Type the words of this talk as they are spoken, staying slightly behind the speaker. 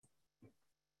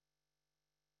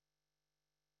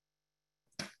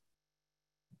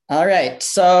All right,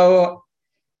 so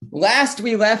last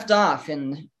we left off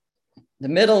in the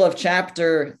middle of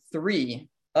chapter 3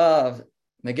 of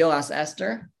Megillas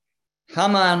Esther.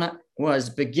 Haman was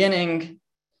beginning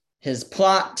his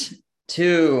plot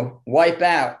to wipe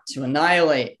out, to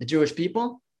annihilate the Jewish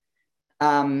people.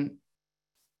 To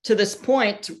this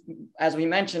point, as we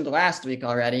mentioned last week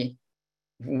already,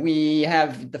 we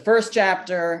have the first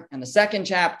chapter and the second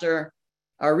chapter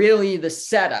are really the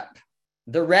setup,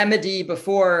 the remedy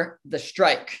before the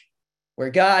strike,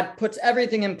 where God puts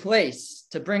everything in place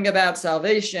to bring about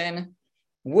salvation.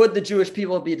 Would the Jewish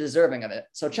people be deserving of it?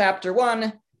 So chapter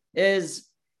 1 is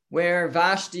where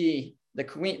Vashti, the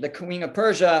queen of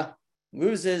Persia,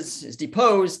 is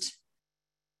deposed.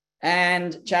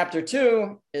 And chapter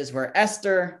 2 is where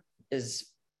Esther is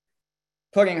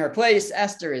put in her place.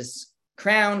 Esther is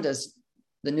crowned as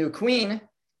the new queen,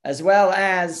 as well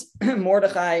as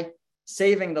Mordechai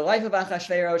saving the life of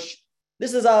Achashverosh.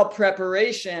 This is all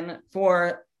preparation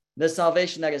for the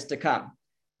salvation that is to come.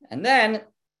 And then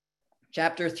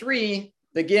chapter 3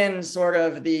 begins sort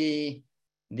of the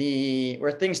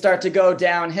where things start to go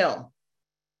downhill.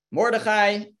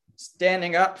 Mordechai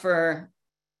standing up for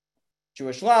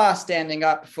Jewish law, standing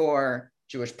up for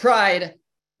Jewish pride,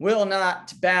 will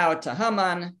not bow to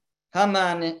Haman.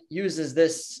 Haman uses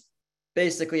this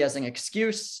basically as an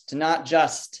excuse to not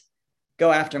just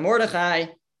go after Mordechai,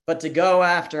 but to go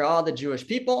after all the Jewish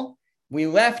people. We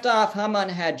left off, Haman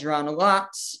had drawn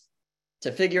lots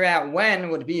to figure out when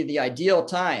would be the ideal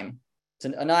time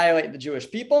to annihilate the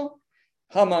Jewish people.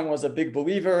 Haman was a big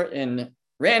believer in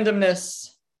randomness,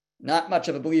 not much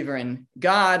of a believer in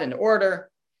God and order,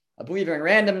 a believer in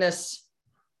randomness.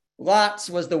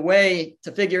 Lots was the way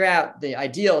to figure out the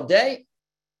ideal day.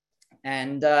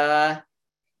 And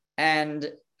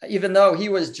even though he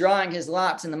was drawing his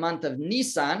lots in the month of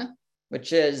Nisan,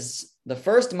 which is the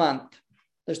first month,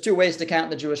 there's two ways to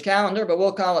count the Jewish calendar, but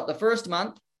we'll call it the first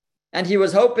month. And he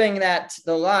was hoping that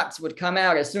the lots would come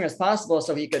out as soon as possible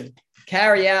so he could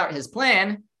carry out his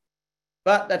plan.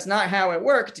 But that's not how it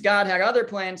worked. God had other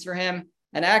plans for him.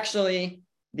 And actually,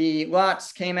 the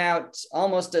lots came out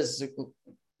almost as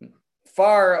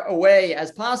far away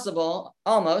as possible,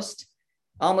 almost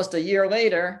a year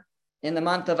later, in the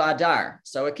month of Adar.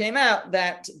 So it came out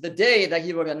that the day that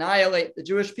he would annihilate the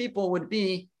Jewish people would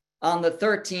be on the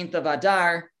 13th of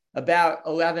Adar, about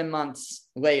 11 months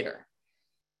later.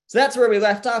 So that's where we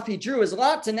left off. He drew his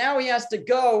lots, and now he has to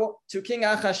go to King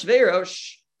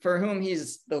Achashverosh, for whom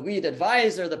he's the lead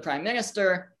advisor, the prime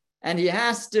minister, and he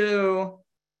has to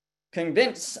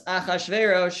convince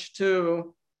Achashverosh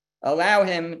to allow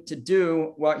him to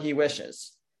do what he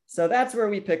wishes. So that's where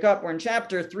we pick up. We're in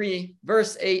chapter 3,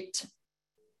 verse 8.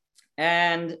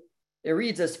 And it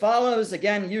reads as follows,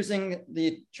 again, using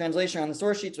the translation on the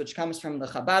source sheets, which comes from the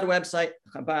Chabad website,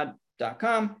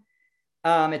 chabad.com.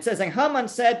 It says, and Haman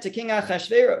said to King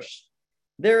Achashverosh,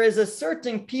 there is a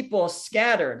certain people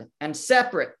scattered and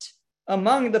separate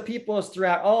among the peoples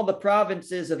throughout all the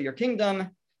provinces of your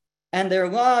kingdom, and their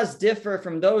laws differ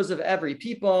from those of every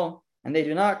people, and they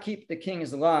do not keep the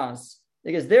king's laws.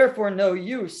 It is therefore no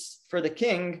use for the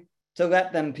king to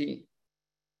let them be.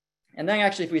 And then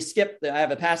actually, if we skip, I have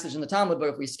a passage in the Talmud, but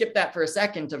if we skip that for a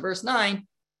second to verse 9,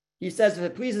 he says, if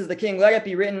it pleases the king, let it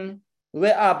be written,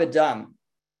 le'abedam,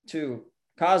 to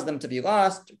cause them to be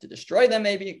lost, to destroy them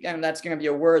maybe. And that's going to be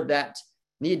a word that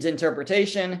needs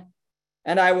interpretation.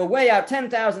 And I will weigh out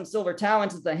 10,000 silver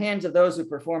talents into the hands of those who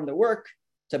perform the work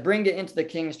to bring it into the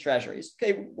king's treasuries.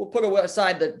 Okay, we'll put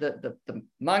aside the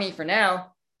money for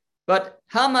now. But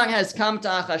Haman has come to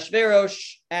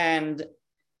Achashverosh and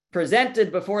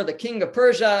presented before the king of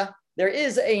Persia. There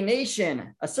is a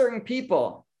nation, a certain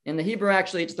people. In the Hebrew,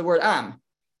 actually, it's the word am.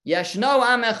 Yeshno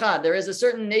am echad. There is a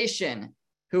certain nation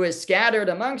who is scattered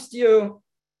amongst you.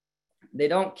 They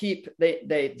don't keep,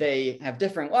 they have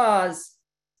different laws.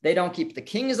 They don't keep the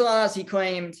king's laws, he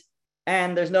claimed,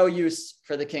 and there's no use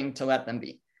for the king to let them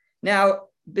be. Now,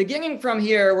 beginning from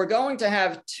here, we're going to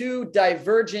have two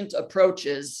divergent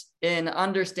approaches in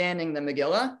understanding the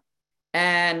Megillah.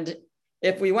 And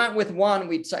if we went with one,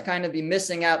 we'd kind of be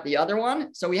missing out the other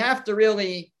one. So we have to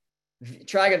really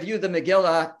try to view the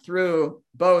Megillah through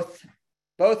both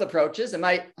approaches.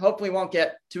 It hopefully won't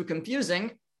get too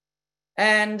confusing.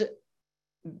 And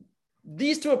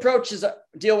these two approaches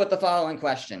deal with the following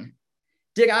question.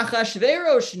 Did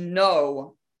Achashverosh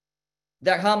know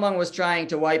that Haman was trying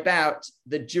to wipe out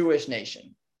the Jewish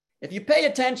nation? If you pay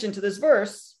attention to this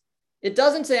verse, it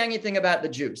doesn't say anything about the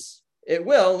Jews. It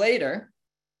will later,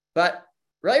 but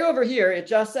right over here, it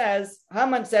just says,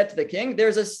 Haman said to the king,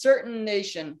 there's a certain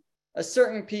nation, a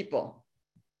certain people.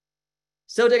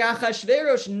 So did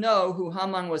Achashverosh know who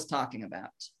Haman was talking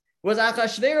about? Was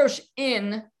Achashverosh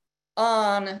in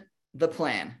on the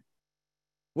plan?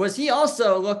 Was he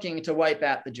also looking to wipe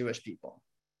out the Jewish people?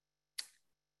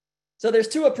 So there's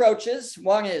two approaches.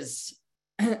 One is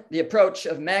the approach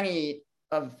of many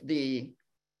of the,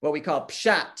 what we call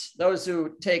pshat, those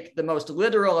who take the most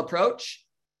literal approach,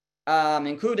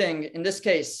 including, in this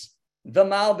case, the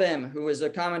Malbim, who is a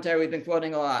commentary we've been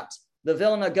quoting a lot, the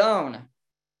Vilna Gaon,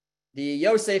 the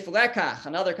Yosef Lekach,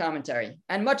 another commentary,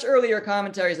 and much earlier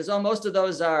commentaries as well. Most of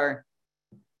those are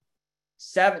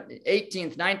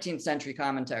 18th, 19th century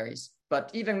commentaries, but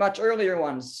even much earlier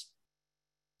ones,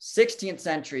 16th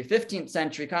century, 15th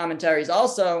century commentaries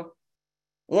also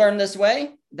learn this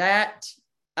way, that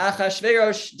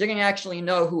Achashverosh didn't actually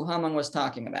know who Haman was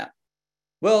talking about.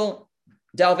 We'll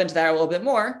delve into that a little bit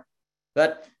more,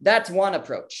 but that's one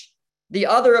approach. The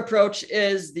other approach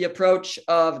is the approach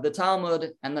of the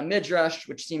Talmud and the Midrash,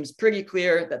 which seems pretty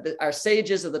clear that our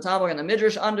sages of the Talmud and the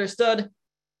Midrash understood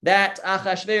that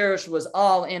Achashverosh was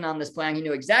all in on this plan. He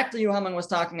knew exactly who Haman was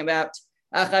talking about.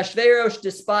 Achashverosh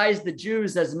despised the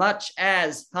Jews as much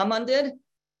as Haman did,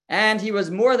 and he was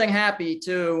more than happy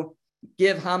to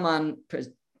give Haman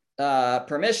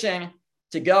permission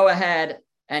to go ahead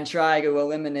and try to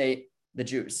eliminate the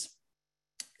Jews.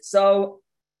 So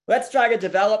let's try to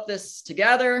develop this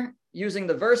together using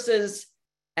the verses,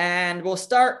 and we'll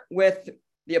start with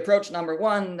the approach number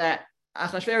one, that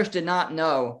Achashverosh did not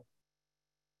know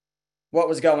what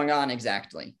was going on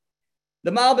exactly.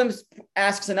 The Malbim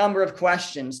asks a number of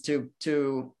questions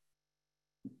to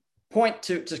point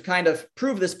to kind of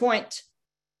prove this point.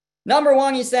 Number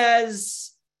one, he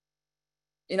says,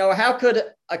 how could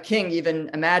a king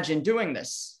even imagine doing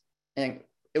this? And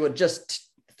it would just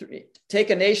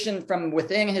take a nation from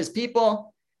within his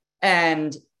people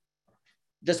and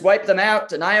just wipe them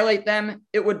out, annihilate them.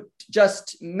 It would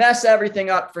just mess everything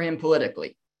up for him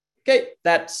politically. Okay,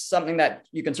 that's something that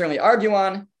you can certainly argue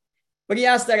on, but he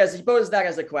poses that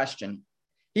as a question.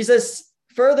 He says,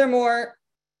 furthermore,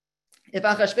 if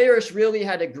Achashverosh really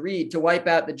had agreed to wipe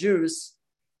out the Jews,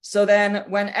 so then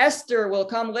when Esther will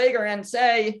come later and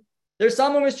say, there's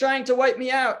someone who's trying to wipe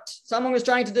me out, someone who's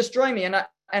trying to destroy me,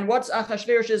 and what's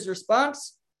Achashverosh's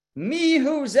response?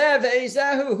 Mihu zev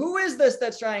ezahu. Who is this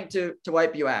that's trying to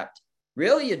wipe you out?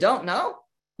 Really? You don't know?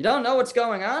 You don't know what's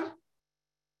going on?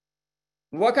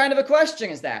 What kind of a question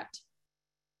is that?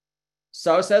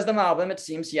 So says the Malbim, it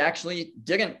seems he actually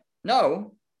didn't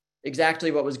know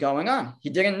exactly what was going on. He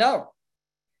didn't know.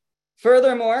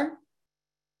 Furthermore,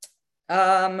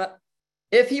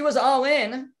 if he was all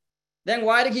in, then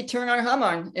why did he turn on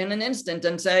Haman in an instant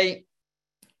and say,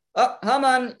 oh,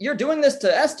 Haman, you're doing this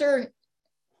to Esther,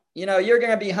 you're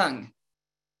going to be hung.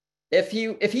 If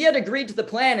he had agreed to the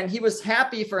plan and he was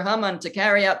happy for Haman to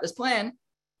carry out this plan,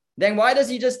 then why does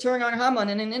he just turn on Haman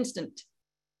in an instant?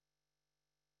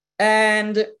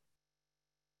 And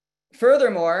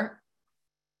furthermore,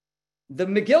 the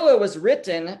Megillah was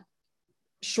written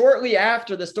shortly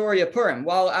after the story of Purim,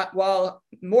 while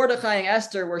Mordechai and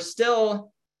Esther were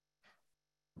still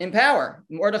in power.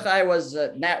 Mordechai was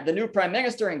the new prime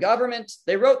minister in government.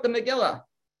 They wrote the Megillah.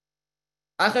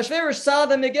 Achashverosh saw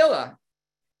the Megillah.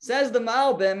 Says the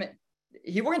Malbim,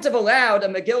 he wouldn't have allowed a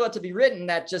Megillah to be written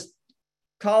that just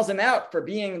calls him out for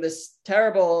being this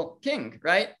terrible king,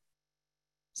 right?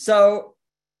 So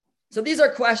these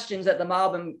are questions that the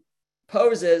Malbim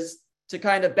poses to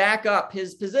kind of back up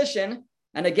his position.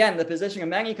 And again, the position of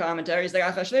many commentaries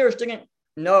that Achashverosh didn't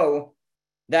know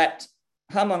that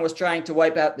Haman was trying to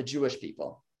wipe out the Jewish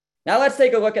people. Now let's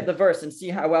take a look at the verse and see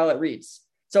how well it reads.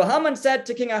 So Haman said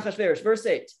to King Achashverosh, verse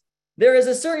 8, there is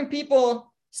a certain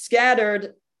people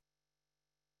scattered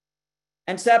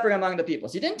and separate among the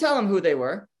peoples. He didn't tell him who they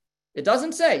were. It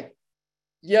doesn't say.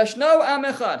 Yashno am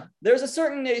echad. There's a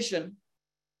certain nation.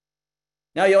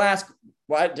 Now you'll ask,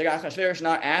 why did Achashverosh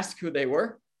not ask who they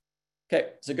were? Okay,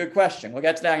 it's a good question. We'll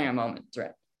get to that in a moment,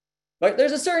 right? But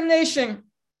there's a certain nation.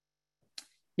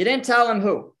 He didn't tell him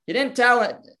who. He didn't tell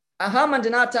it. Haman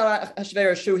did not tell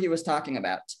Achashverosh who he was talking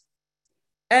about.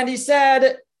 And he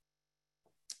said,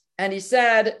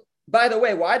 by the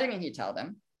way, why didn't he tell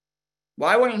them?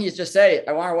 Why wouldn't he just say,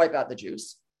 I want to wipe out the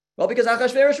Jews? Well, because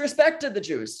Achashverosh respected the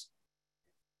Jews.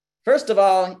 First of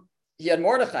all, he had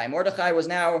Mordechai. Mordechai was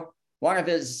now one of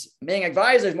his main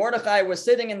advisors. Mordechai was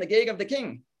sitting in the gate of the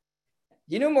king.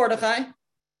 He knew Mordechai.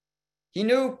 He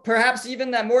knew perhaps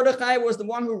even that Mordechai was the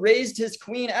one who raised his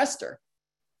queen Esther.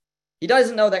 He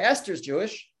doesn't know that Esther's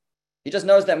Jewish. He just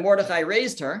knows that Mordechai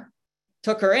raised her,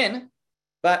 took her in,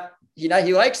 but he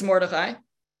likes Mordechai.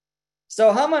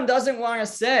 So Haman doesn't want to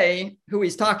say who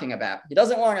he's talking about. He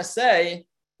doesn't want to say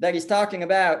that he's talking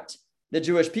about the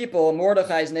Jewish people,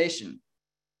 Mordechai's nation.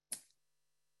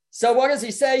 So what does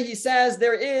he say? He says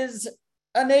there is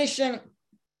a nation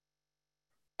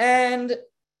and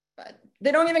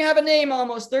they don't even have a name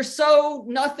almost. They're so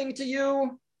nothing to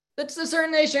you. It's a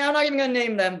certain nation. I'm not even going to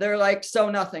name them. They're like so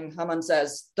nothing, Haman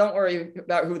says. Don't worry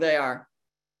about who they are.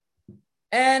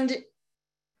 And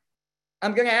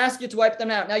I'm going to ask you to wipe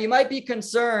them out. Now, you might be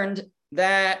concerned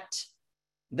that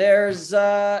there's,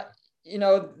 that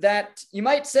you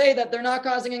might say that they're not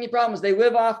causing any problems. They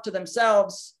live off to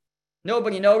themselves.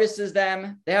 Nobody notices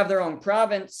them. They have their own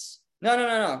province.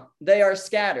 No. They are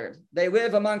scattered. They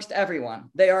live amongst everyone.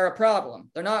 They are a problem.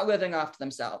 They're not living off to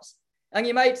themselves. And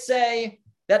you might say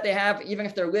that they have, even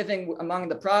if they're living among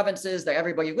the provinces that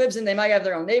everybody lives in, they might have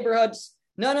their own neighborhoods.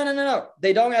 No.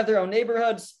 They don't have their own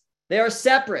neighborhoods. They are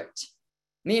separate,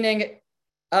 meaning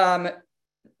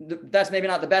that's maybe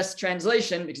not the best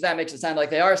translation because that makes it sound like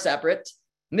they are separate.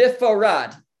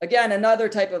 Miforad, again, another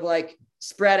type of like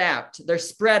spread out. They're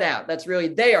spread out. That's really,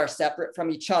 they are separate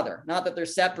from each other. Not that they're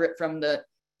separate from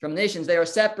nations. They are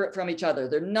separate from each other.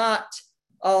 They're not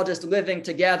all just living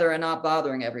together and not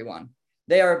bothering everyone.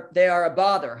 They are a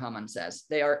bother, Haman says.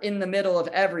 They are in the middle of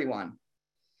everyone.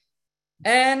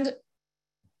 And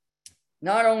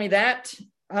not only that,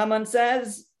 Haman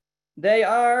says,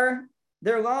 their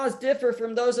laws differ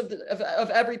from those of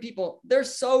every people. They're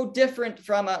so different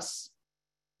from us.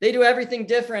 They do everything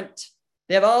different.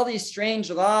 They have all these strange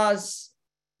laws.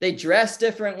 They dress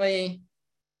differently.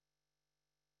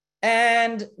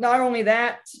 And not only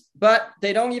that, but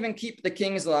they don't even keep the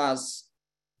king's laws.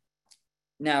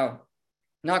 Now,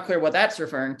 not clear what that's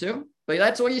referring to, but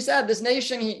that's what he said. This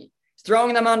nation, he's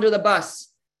throwing them under the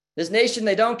bus. This nation,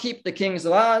 they don't keep the king's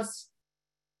laws.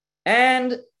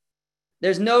 And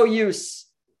there's no use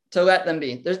to let them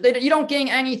be. You don't gain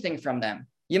anything from them.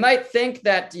 You might think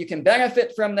that you can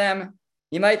benefit from them.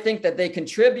 You might think that they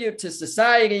contribute to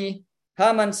society.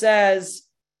 Haman says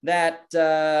that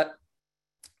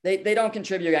they don't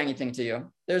contribute anything to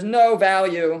you. There's no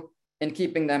value in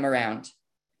keeping them around.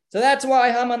 So that's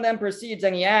why Haman then proceeds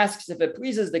and he asks, if it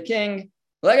pleases the king,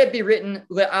 let it be written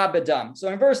le'abedam. So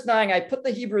in verse 9, I put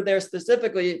the Hebrew there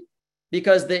specifically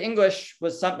because the English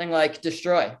was something like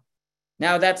destroy.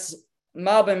 Now that's,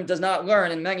 Malbim does not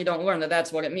learn, and many don't learn that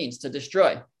that's what it means, to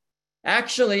destroy.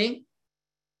 Actually,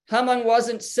 Haman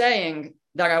wasn't saying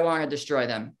that I want to destroy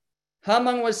them.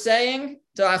 Haman was saying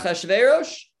to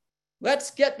Achashverosh,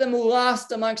 let's get them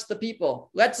lost amongst the people.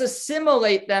 Let's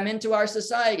assimilate them into our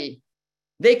society.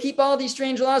 They keep all these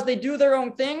strange laws. They do their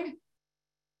own thing.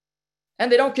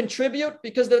 And they don't contribute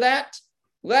because of that.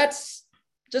 Let's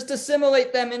just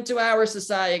assimilate them into our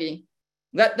society.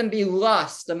 Let them be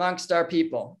lost amongst our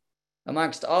people,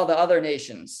 amongst all the other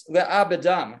nations.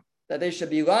 Le'abedam, that they should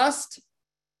be lost.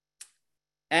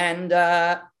 And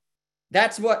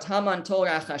that's what Haman told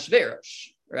Achashverosh,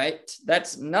 right?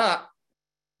 That's not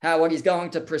what he's going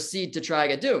to proceed to try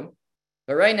to do.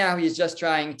 But right now he's just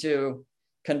trying to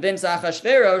convince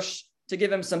Achashverosh to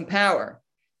give him some power.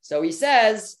 So he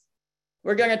says,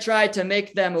 we're going to try to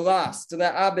make them lost,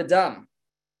 le'abedam.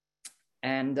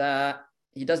 And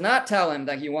he does not tell him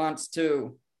that he wants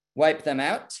to wipe them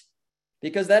out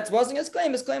because that wasn't his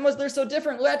claim. His claim was they're so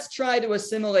different. Let's try to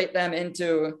assimilate them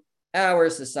into our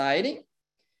society.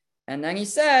 And then he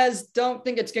says, don't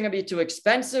think it's going to be too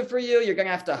expensive for you. You're going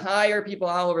to have to hire people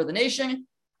all over the nation.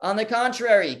 On the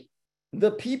contrary,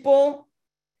 the people,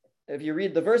 if you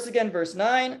read the verse again, verse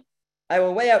 9, I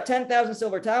will weigh out 10,000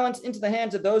 silver talents into the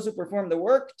hands of those who perform the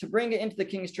work to bring it into the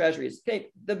king's treasuries. Okay,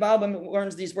 the Malbim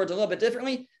learns these words a little bit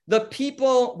differently. The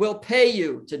people will pay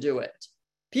you to do it.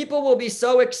 People will be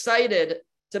so excited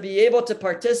to be able to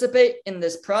participate in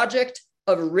this project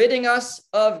of ridding us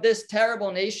of this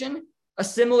terrible nation,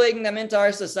 assimilating them into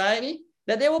our society,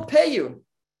 that they will pay you.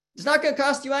 It's not going to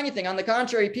cost you anything. On the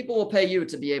contrary, people will pay you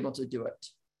to be able to do it.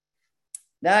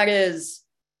 That is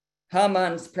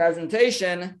Haman's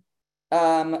presentation,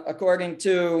 according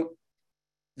to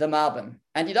the Malbim.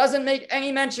 And he doesn't make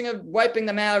any mention of wiping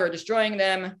them out or destroying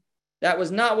them. That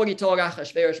was not what he told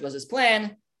Achashverosh was his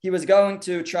plan. He was going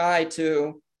to try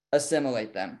to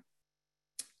assimilate them.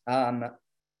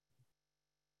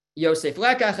 Yosef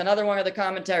Lekach, another one of the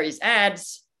commentaries,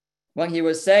 adds, when he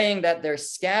was saying that they're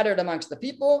scattered amongst the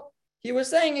people, he was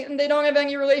saying they don't have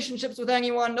any relationships with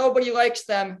anyone. Nobody likes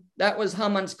them. That was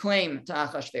Haman's claim to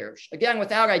Achashverosh. Again,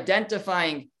 without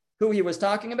identifying who he was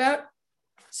talking about,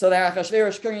 so that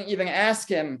Achashverosh couldn't even ask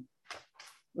him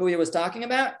who he was talking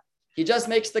about. He just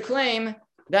makes the claim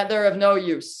that they're of no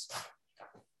use.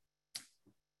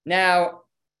 Now,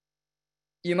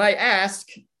 you might ask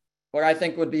what I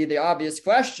think would be the obvious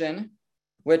question,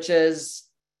 which is,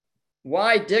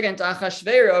 why didn't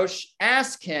Achashverosh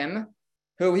ask him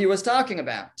who he was talking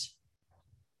about?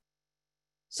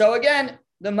 So again,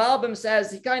 the Malbim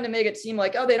says he kind of made it seem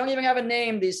like, oh, they don't even have a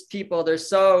name, these people. They're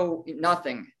so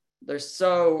nothing. They're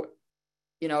so,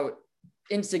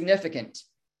 insignificant.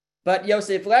 But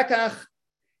Yosef Lekach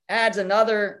adds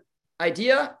another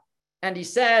idea, and he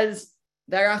says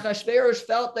that Achashverosh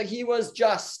felt that he was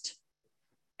just,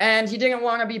 and he didn't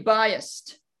want to be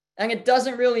biased. And it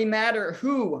doesn't really matter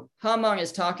who Haman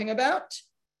is talking about.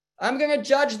 I'm going to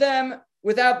judge them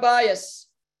without bias,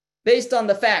 based on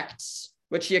the facts,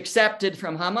 which he accepted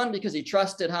from Haman because he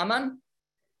trusted Haman.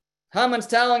 Haman's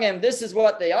telling him, this is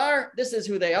what they are. This is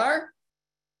who they are.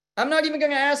 I'm not even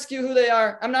going to ask you who they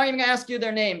are. I'm not even going to ask you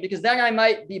their name, because then I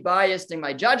might be biased in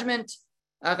my judgment.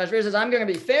 Achashverosh says, I'm going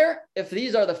to be fair. If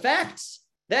these are the facts,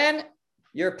 then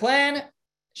your plan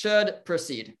should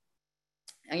proceed.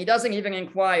 And he doesn't even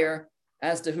inquire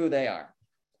as to who they are.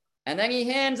 And then he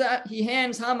hands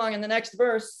Haman in the next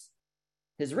verse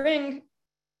his ring,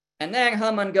 and then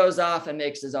Haman goes off and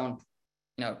makes his own,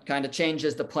 kind of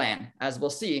changes the plan, as we'll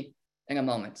see in a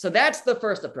moment. So that's the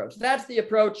first approach. That's the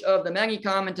approach of the many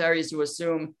commentaries who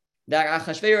assume that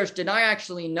Achashverosh did not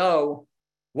actually know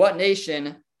what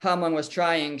nation Haman was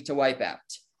trying to wipe out.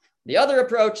 The other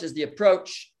approach is the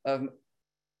approach of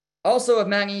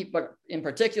many, but in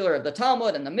particular of the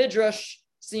Talmud and the Midrash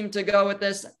seem to go with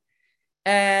this.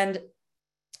 And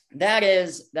that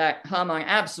is that Achashverosh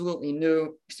absolutely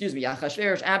knew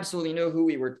who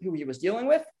he was dealing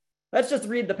with. Let's just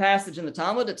read the passage in the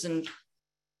Talmud. It's in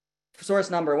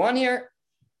source number 1 here,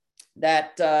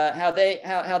 that how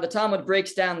the Talmud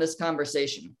breaks down this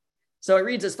conversation. So it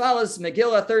reads as follows: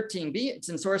 Megillah 13b. It's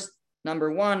in source number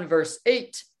 1, verse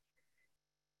 8.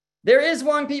 There is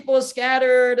one people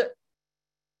scattered.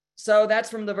 So that's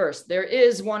from the verse. There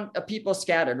is a people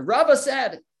scattered. Rava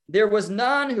said, there was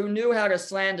none who knew how to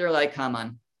slander like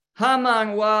Haman.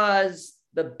 Haman was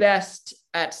the best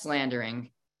at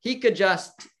slandering. He could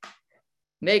just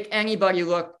make anybody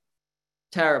look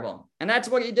terrible. And that's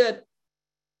what he did.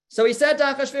 So he said to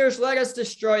Achashverosh, let us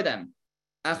destroy them.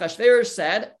 Achashverosh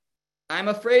said, I'm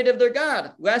afraid of their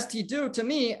God, lest he do to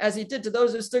me as he did to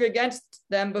those who stood against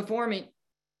them before me.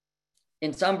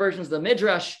 In some versions of the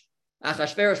Midrash,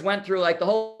 Achashverosh went through like the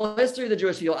whole history of the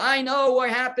Jewish people. I know what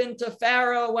happened to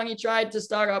Pharaoh when he tried to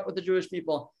start up with the Jewish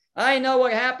people. I know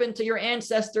what happened to your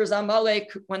ancestors,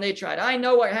 Amalek, when they tried. I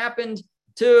know what happened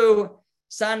to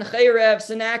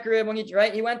Sennacherib when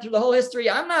he went through the whole history.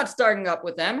 I'm not starting up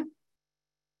with them.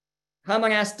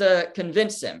 Haman has to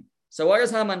convince him. So what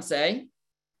does Haman say?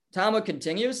 Talmud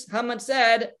continues. Haman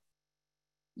said,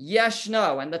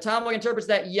 Yeshno. And the Talmud interprets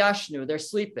that Yashnu. They're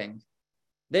sleeping.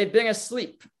 They've been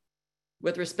asleep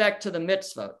with respect to the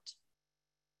mitzvot.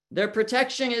 Their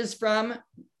protection is from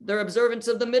their observance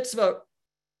of the mitzvot.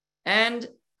 And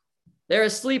they're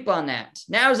asleep on that.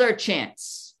 Now's our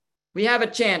chance. We have a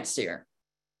chance here.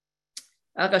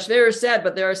 Achashverosh said,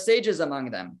 but there are sages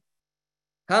among them.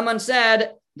 Haman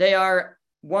said, they are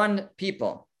one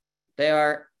people. They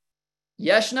are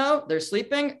Yeshno, they're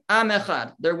sleeping. Am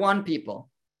Echad, they're one people.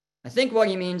 I think what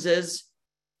he means is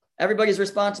everybody's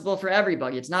responsible for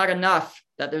everybody. It's not enough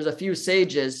that there's a few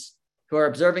sages who are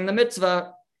observing the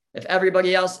mitzvah. If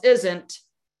everybody else isn't,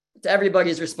 it's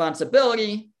everybody's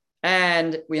responsibility,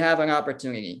 and we have an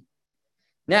opportunity.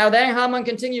 Now then Haman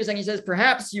continues and he says,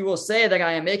 perhaps you will say that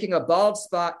I am making a bald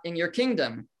spot in your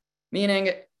kingdom, meaning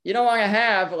you don't want to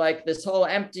have like this whole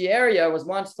empty area was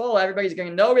once full. Everybody's going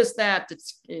to notice that.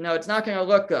 It's not going to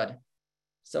look good.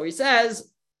 So he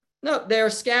says, no, they are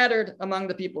scattered among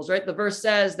the peoples, right? The verse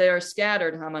says they are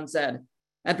scattered, Haman said.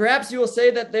 And perhaps you will say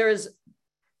that there is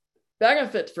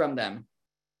benefit from them.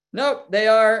 No, they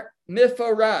are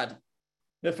miforad.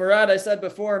 Miforad, I said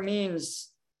before, means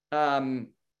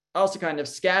also kind of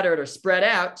scattered or spread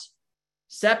out,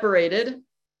 separated.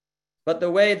 But the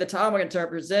way the Talmud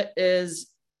interprets it is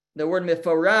the word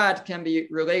miforad can be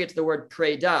related to the word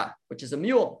preda, which is a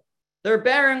mule. They're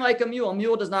barren like a mule. A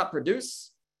mule does not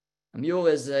produce. A mule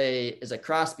is a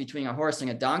cross between a horse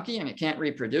and a donkey, and it can't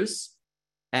reproduce.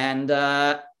 And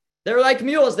they're like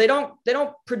mules. They don't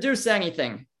produce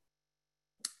anything.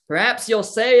 Perhaps you'll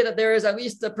say that there is at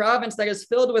least a province that is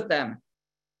filled with them.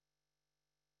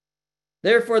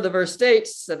 Therefore, the verse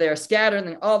states that they are scattered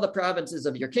in all the provinces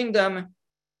of your kingdom.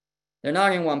 They're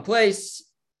not in one place.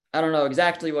 I don't know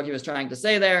exactly what he was trying to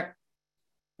say there.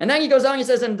 And then he goes on, he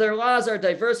says, and their laws are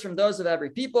diverse from those of every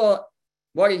people.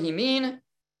 What did he mean?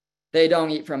 They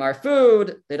don't eat from our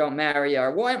food. They don't marry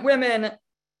our women.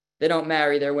 They don't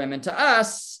marry their women to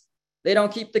us. They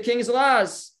don't keep the king's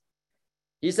laws.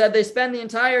 He said they spend the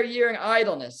entire year in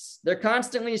idleness. They're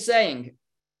constantly saying,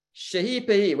 Shehi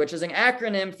Pehi, which is an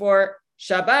acronym for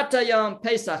Shabbat Hayom,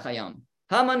 Pesach Hayom.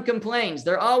 Haman complains,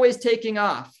 they're always taking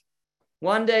off.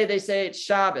 One day they say it's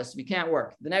Shabbos, we can't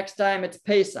work. The next time it's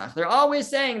Pesach. They're always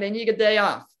saying they need a day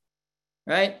off,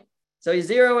 right? So he's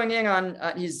zeroing in on,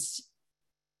 he's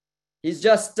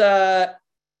just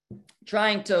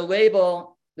trying to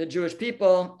label the Jewish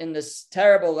people in this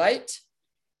terrible light.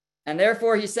 And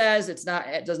therefore he says it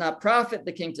does not profit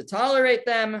the king to tolerate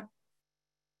them,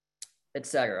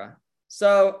 etc.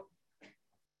 So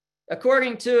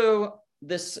according to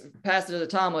this passage of the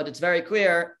Talmud, it's very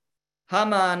clear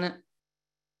Haman,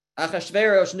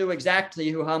 Achashverosh knew exactly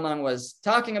who Haman was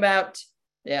talking about.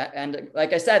 Yeah, and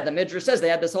like I said, the Midrash says they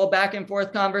had this whole back and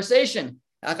forth conversation.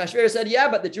 Achashverosh said, yeah,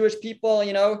 but the Jewish people,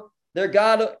 their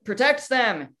God protects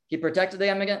them. He protected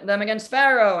them against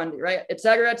Pharaoh, and right,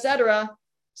 etc., etc.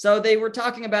 So they were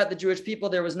talking about the Jewish people.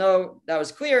 That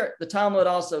was clear. The Talmud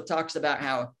also talks about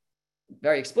how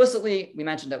very explicitly, we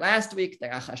mentioned it last week,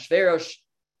 that Achashverosh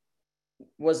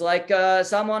was like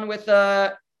someone with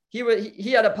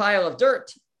he had a pile of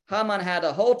dirt. Haman had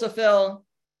a hole to fill.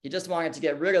 He just wanted to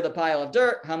get rid of the pile of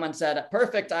dirt. Haman said,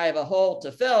 perfect, I have a hole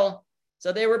to fill.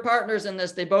 So they were partners in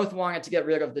this. They both wanted to get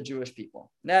rid of the Jewish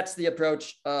people. That's the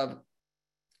approach of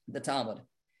the Talmud.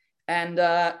 And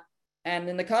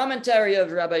in the commentary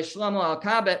of Rabbi Shlomo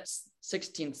Alkabetz,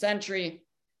 16th century,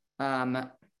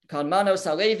 called Manos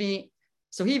Halevi,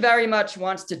 so he very much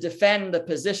wants to defend the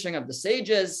position of the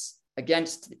sages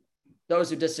against those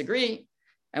who disagree.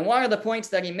 And one of the points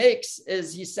that he makes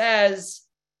is he says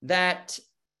that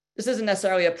this isn't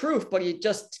necessarily a proof, but he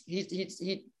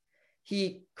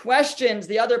questions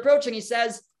the other approach, and he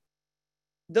says,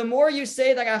 the more you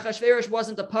say that Achashverosh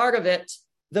wasn't a part of it,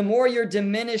 the more you're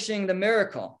diminishing the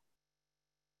miracle.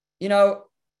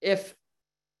 If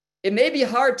it may be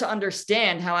hard to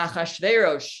understand how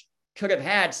Achashverosh could have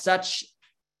had such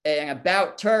an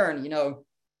about turn,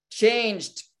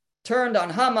 turned on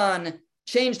Haman,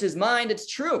 changed his mind, it's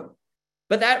true.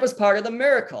 But that was part of the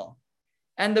miracle.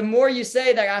 And the more you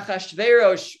say that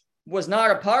Achashverosh was not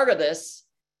a part of this,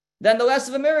 then the less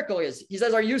of a miracle is. He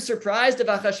says, are you surprised if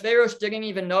Achashverosh didn't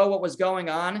even know what was going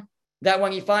on? That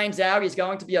when he finds out, he's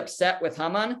going to be upset with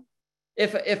Haman?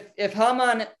 If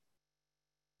Haman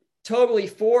totally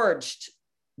forged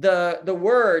the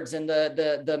words and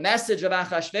the message of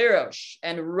Achashverosh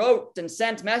and wrote and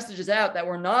sent messages out that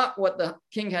were not what the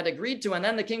king had agreed to, and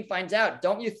then the king finds out,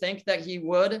 don't you think that he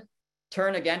would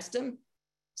turn against him?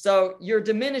 So you're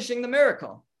diminishing the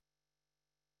miracle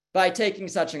by taking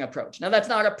such an approach. Now, that's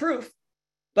not a proof,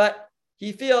 but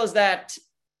he feels that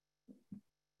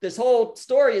this whole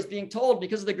story is being told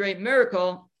because of the great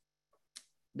miracle.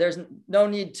 There's no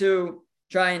need to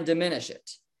try and diminish it.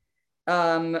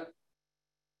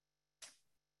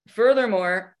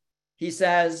 Furthermore, he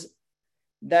says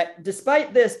that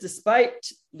despite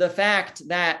the fact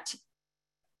that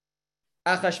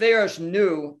Achashverosh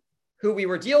knew who we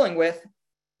were dealing with,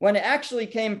 when it actually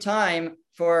came time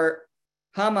for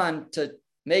Haman to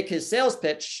make his sales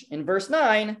pitch in verse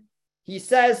 9, he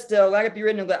says still, let it be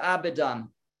written le'abedam,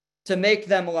 to make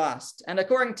them lost. And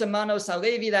according to Manos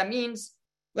Halevi, that means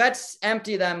let's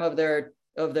empty them of their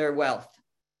wealth.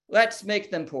 Let's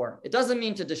make them poor. It doesn't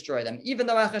mean to destroy them, even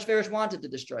though Achashverosh wanted to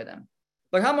destroy them.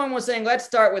 But Haman was saying, let's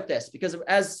start with this, because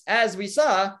as we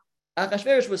saw,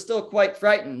 Achashverosh was still quite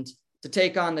frightened to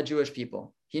take on the Jewish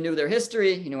people. He knew their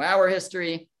history, he knew our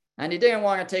history, and he didn't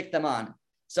want to take them on.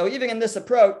 So even in this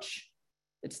approach,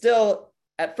 it's still,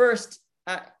 at first,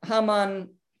 Haman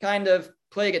kind of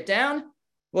played it down.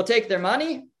 We'll take their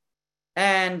money,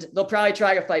 and they'll probably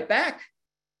try to fight back,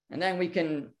 and then we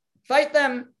can fight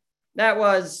them.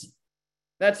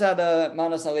 That's how the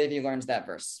Manos Halevi learns that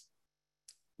verse.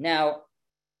 Now,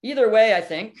 either way, I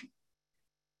think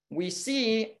we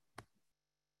see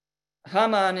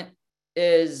Haman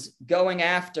is going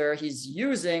after, he's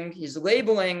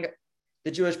labeling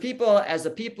the Jewish people as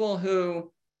a people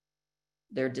who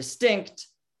they're distinct,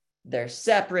 they're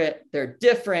separate, they're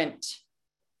different.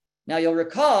 Now, you'll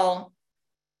recall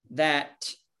that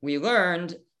we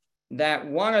learned that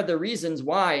one of the reasons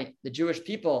why the Jewish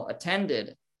people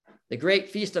attended the great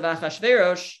feast of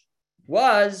Achashverosh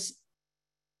was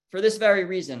for this very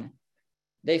reason.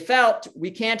 They felt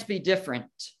we can't be different.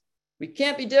 We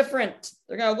can't be different.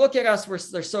 They're going to look at us,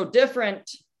 they're so different.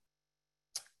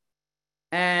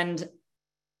 And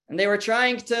they were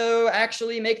trying to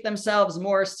actually make themselves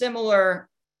more similar,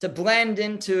 to blend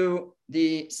into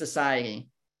the society.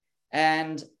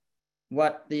 And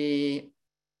what the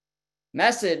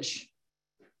message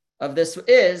of this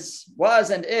was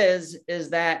and is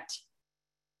that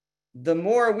the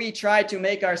more we try to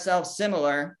make ourselves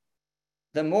similar,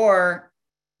 the more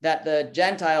that the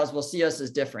Gentiles will see us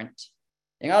as different.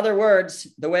 In other words,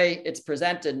 the way it's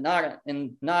presented,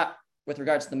 not with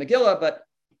regards to the Megillah, but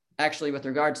actually with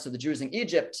regards to the Jews in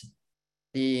Egypt,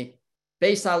 the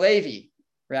Beis HaLevi,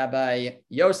 Rabbi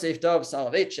Yosef Dov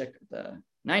Soloveitchik, the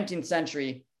 19th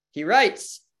century, he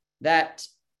writes that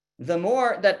the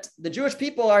more that the Jewish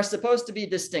people are supposed to be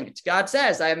distinct. God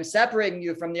says, I am separating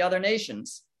you from the other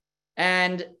nations.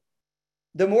 And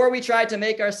the more we try to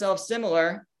make ourselves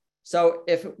similar, so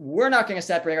if we're not going to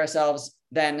separate ourselves,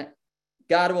 then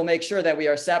God will make sure that we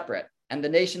are separate, and the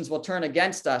nations will turn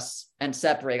against us and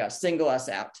separate us, single us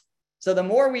out. So the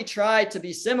more we try to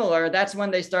be similar, that's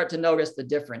when they start to notice the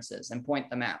differences and point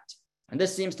them out. And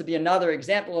this seems to be another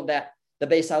example of that. The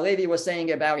Beis HaLevi was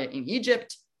saying about it in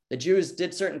Egypt. The Jews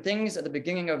did certain things at the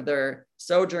beginning of their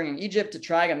sojourn in Egypt to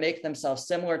try to make themselves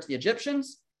similar to the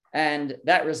Egyptians. And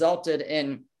that resulted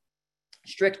in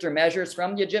stricter measures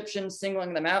from the Egyptians,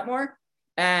 singling them out more.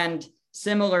 And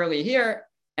similarly here,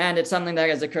 and it's something that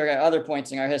has occurred at other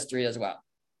points in our history as well.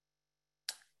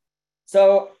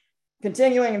 So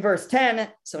continuing in verse 10,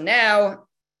 so now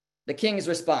the king's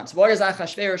response. What is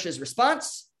Achashverosh's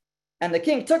response? And the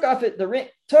king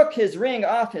took his ring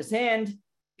off his hand,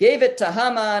 gave it to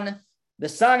Haman, the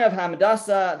son of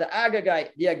Hamdasa, the Agagite,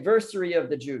 the adversary of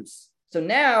the Jews. So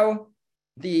now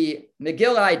the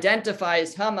Megillah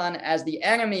identifies Haman as the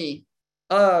enemy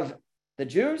of the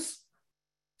Jews,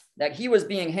 that he was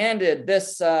being handed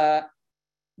this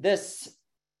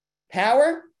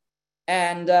power.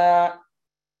 And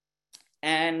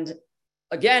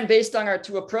again, based on our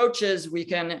two approaches, we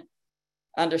can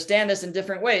understand this in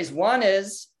different ways. One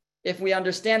is, if we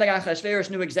understand that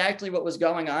Achashverosh knew exactly what was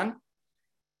going on.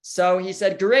 So he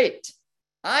said, great,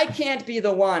 I can't be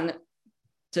the one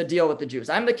to deal with the Jews.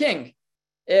 I'm the king.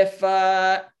 If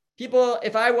I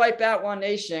wipe out one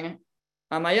nation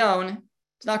on my own,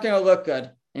 it's not going to look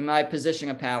good in my position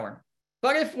of power.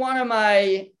 But if one of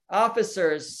my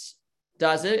officers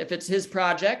does it, if it's his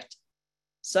project,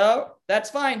 so that's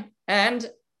fine. And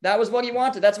that was what he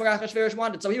wanted. That's what Achashverosh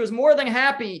wanted. So he was more than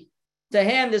happy to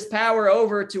hand this power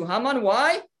over to Haman.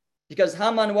 Why? Because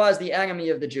Haman was the enemy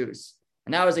of the Jews.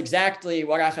 And that was exactly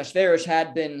what Achashverosh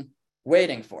had been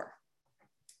waiting for.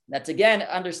 That's again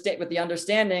with the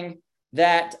understanding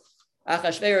that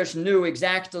Achashverosh knew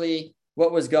exactly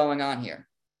what was going on here.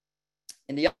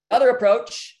 In the other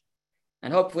approach,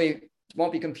 and hopefully it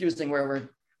won't be confusing where we're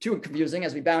too confusing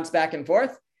as we bounce back and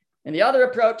forth. In the other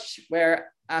approach,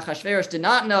 where Achashverosh did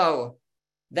not know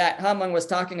that Haman was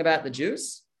talking about the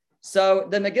Jews, so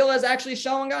the Megillah is actually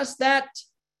showing us that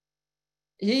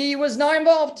he was not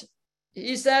involved.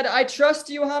 He said, I trust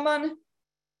you, Haman.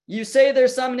 You say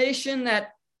there's some nation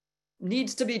that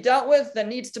needs to be dealt with, that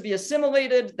needs to be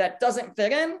assimilated, that doesn't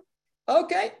fit in.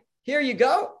 Okay, here you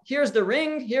go. Here's the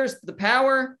ring. Here's the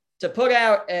power to put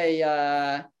out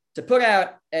a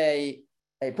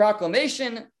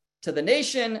proclamation to the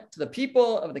nation, to the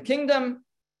people of the kingdom,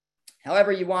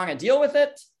 however you want to deal with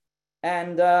it.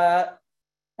 And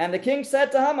the king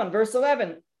said to Haman, verse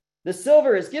 11, the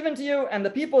silver is given to you and the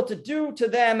people to do to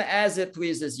them as it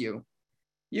pleases you.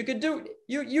 You could do,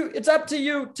 it's up to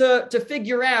you to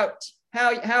figure out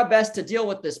how best to deal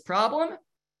with this problem,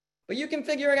 but you can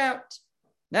figure it out.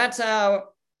 That's how,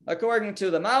 according to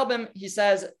the Malbim, he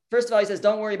says, first of all, he says,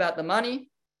 don't worry about the money.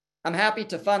 I'm happy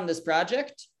to fund this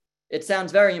project. It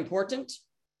sounds very important.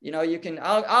 You know,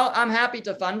 I'm happy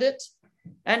to fund it.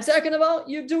 And second of all,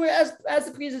 you do it as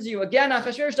it pleases you. Again,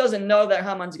 Achashverosh doesn't know that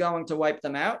Haman's going to wipe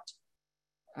them out.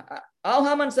 All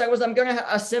Haman said was, I'm going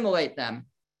to assimilate them.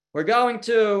 We're going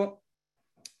to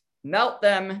melt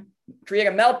them, create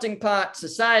a melting pot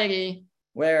society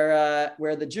where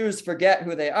the Jews forget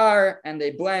who they are and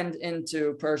they blend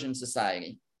into Persian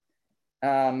society.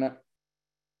 And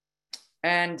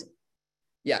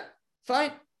yeah,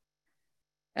 fine.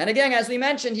 And again, as we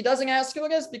mentioned, he doesn't ask who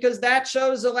it is because that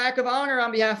shows a lack of honor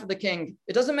on behalf of the king.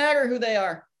 It doesn't matter who they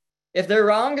are. If they're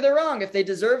wrong, they're wrong. If they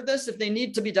deserve this, if they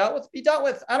need to be dealt with, be dealt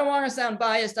with. I don't want to sound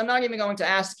biased. I'm not even going to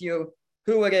ask you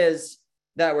who it is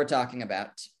that we're talking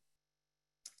about.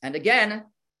 And again,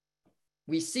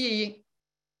 we see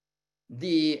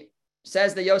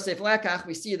says the Yosef Lekach,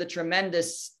 we see the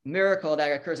tremendous miracle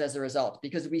that occurs as a result,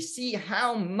 because we see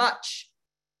how much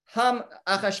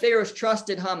Achashverosh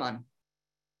trusted Haman.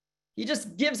 He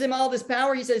just gives him all this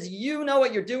power. He says, you know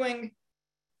what you're doing.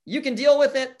 You can deal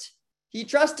with it. He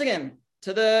trusted him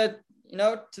to the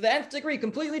nth degree,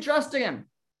 completely trusted him.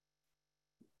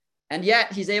 And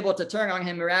yet he's able to turn on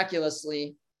him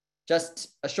miraculously just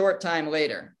a short time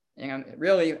later. And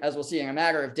really, as we'll see, in a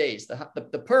matter of days.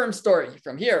 The Purim story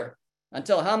from here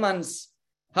until Haman's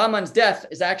death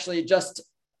is actually just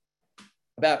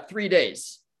about 3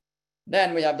 days.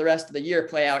 Then we have the rest of the year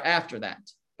play out after that.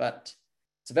 But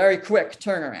it's a very quick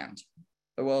turnaround.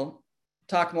 But we'll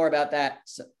talk more about that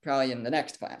probably in the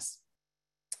next class.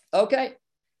 Okay.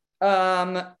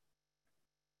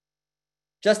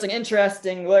 Just an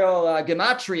interesting little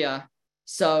gematria.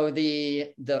 So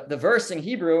the verse in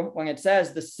Hebrew, when it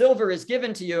says the silver is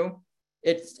given to you,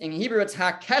 it's in Hebrew, it's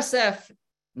hakesef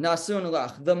nasun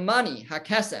lach, the money,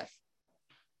 hakesef.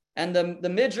 And the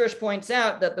Midrash points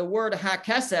out that the word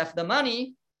hakesef, the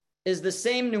money, is the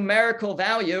same numerical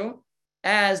value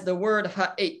as the word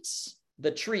ha'etz,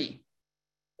 the tree,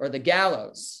 or the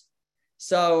gallows.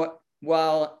 So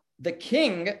while the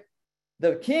king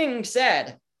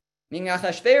said, meaning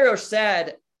Achashverosh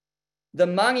said, the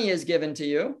money is given to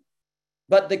you,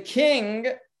 but the king,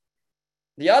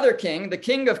 the other king, the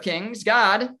King of Kings,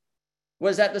 God,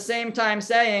 was at the same time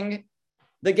saying,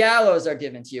 the gallows are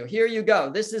given to you. Here you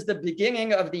go. This is the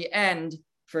beginning of the end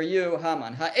for you,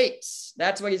 Haman. Ha'etz.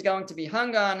 That's what he's going to be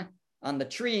hung on the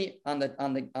tree, on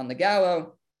the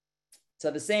gallows. So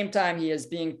at the same time, he is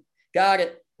being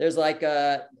God. There's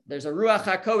a Ruach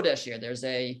HaKodesh here. There's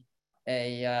a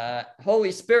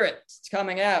Holy Spirit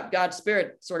coming out, God's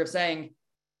Spirit sort of saying,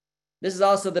 this is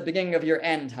also the beginning of your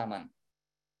end, Haman.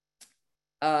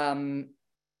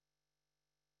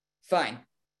 Fine.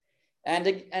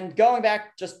 And going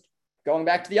back to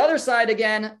the other side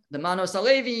again, the Manos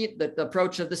Alevi, the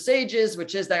approach of the sages,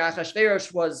 which is that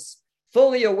Achashverosh was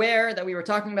fully aware that we were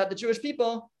talking about the Jewish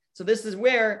people. So this is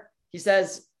where he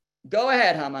says, go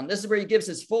ahead, Haman. This is where he gives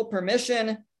his full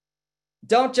permission.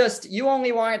 You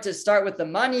only want it to start with the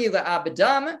money, the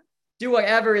abadam. Do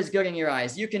whatever is good in your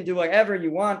eyes. You can do whatever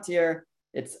you want here.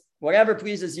 It's whatever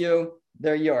pleases you,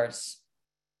 they're yours.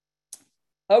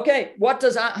 Okay, what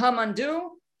does Haman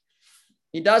do?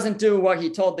 He doesn't do what he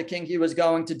told the king he was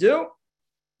going to do.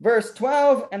 Verse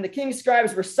 12, and the king's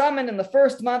scribes were summoned in the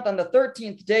first month on the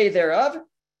 13th day thereof.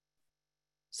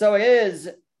 So it is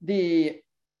the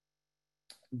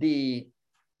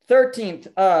 13th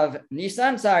of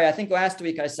Nisan. Sorry, I think last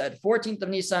week I said 14th of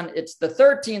Nisan. It's the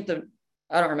 13th of,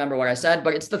 I don't remember what I said,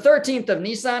 but it's the 13th of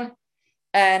Nisan.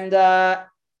 And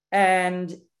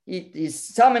he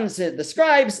summons the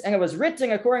scribes, and it was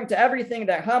written according to everything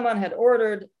that Haman had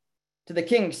ordered to the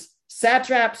king's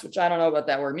satraps, which I don't know what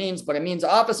that word means, but it means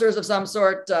officers of some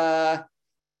sort, to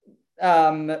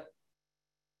the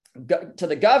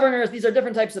governors. These are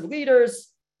different types of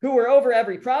leaders who were over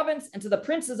every province, and to the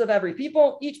princes of every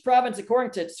people, each province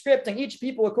according to its script, and each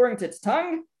people according to its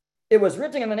tongue. It was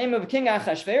written in the name of King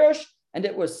Achashverosh, and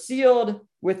it was sealed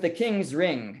with the king's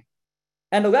ring.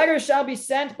 And the letters shall be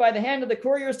sent by the hand of the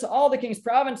couriers to all the king's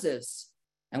provinces.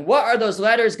 And what are those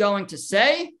letters going to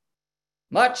say?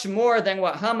 Much more than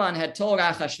what Haman had told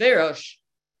Achashverosh.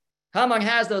 Haman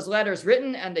has those letters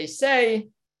written, and they say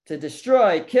to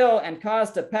destroy, kill, and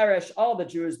cause to perish all the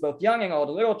Jews, both young and old,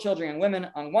 little children and women,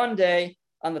 on one day,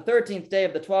 on the 13th day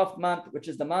of the 12th month, which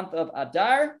is the month of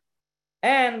Adar,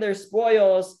 and their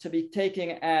spoils to be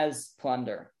taken as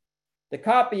plunder. The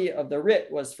copy of the writ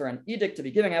was for an edict to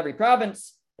be given every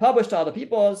province, published to all the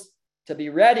peoples, to be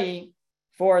ready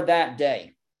for that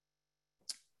day.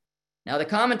 Now, the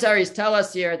commentaries tell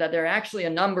us here that there are actually a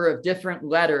number of different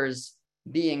letters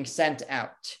being sent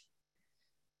out.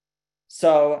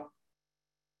 So,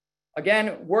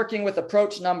 again, working with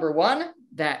approach number one,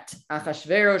 that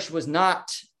Achashverosh was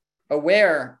not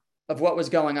aware of what was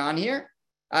going on here.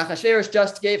 Achashverosh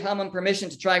just gave Haman permission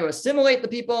to try to assimilate the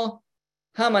people.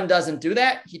 Haman doesn't do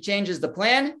that. He changes the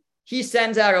plan. He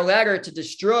sends out a letter to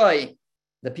destroy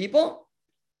the people,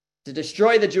 to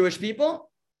destroy the Jewish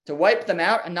people, to wipe them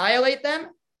out, annihilate them.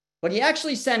 But he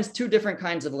actually sends two different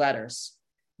kinds of letters.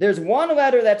 There's one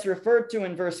letter that's referred to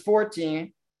in verse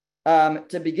 14,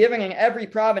 to be given in every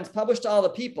province, published to all the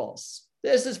peoples.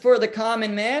 This is for the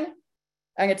common man,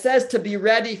 and it says to be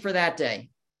ready for that day.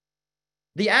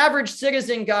 The average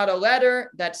citizen got a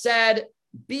letter that said,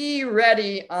 be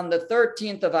ready on the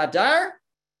 13th of Adar,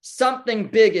 something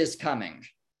big is coming.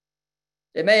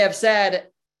 It may have said,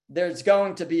 there's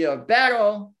going to be a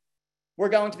battle, we're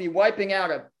going to be wiping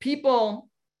out a people.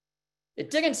 It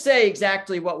didn't say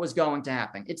exactly what was going to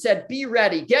happen. It said, be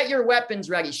ready, get your weapons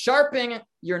ready, sharpen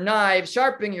your knives,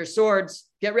 sharpen your swords,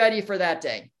 get ready for that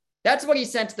day. That's what he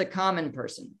sent to the common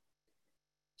person.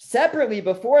 Separately,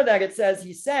 before that, it says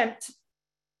he sent,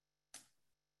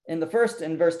 in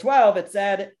verse 12, it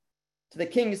said, to the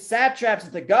king's satraps,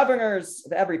 to the governors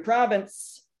of every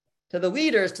province, to the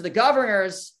leaders, to the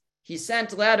governors, he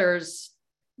sent letters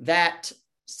that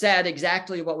said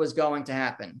exactly what was going to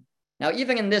happen. Now,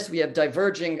 even in this, we have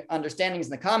diverging understandings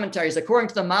in the commentaries. According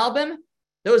to the Malbim,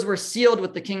 those were sealed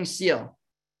with the king's seal.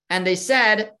 And they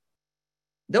said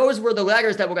those were the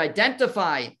letters that would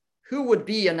identify who would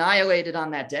be annihilated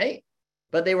on that day,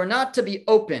 but they were not to be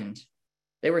opened.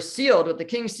 They were sealed with the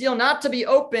king's seal, not to be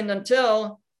opened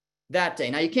until that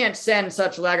day. Now, you can't send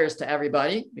such letters to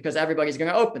everybody because everybody's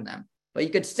going to open them, but you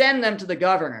could send them to the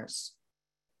governors.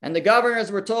 And the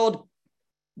governors were told,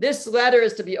 this letter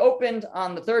is to be opened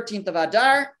on the 13th of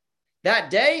Adar that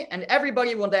day, and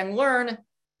everybody will then learn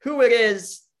who it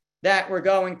is that we're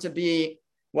going to be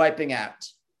wiping out.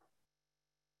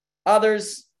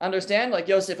 Others understand, like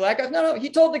Yosef Lekach, no, he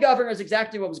told the governors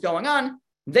exactly what was going on.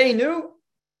 They knew.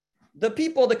 The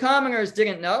people, the commoners,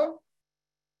 didn't know.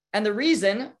 And the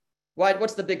reason why,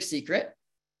 what's the big secret?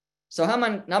 So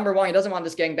Haman, number one, he doesn't want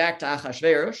this getting back to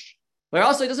Achashverosh, but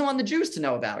also he doesn't want the Jews to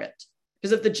know about it.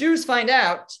 Because if the Jews find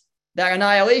out that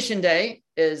Annihilation Day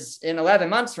is in 11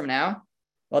 months from now,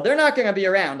 well, they're not going to be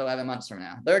around 11 months from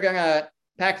now. They're going to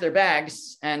pack their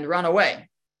bags and run away.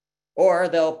 Or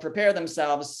they'll prepare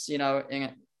themselves, they'll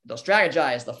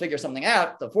strategize, they'll figure something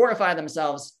out, they'll fortify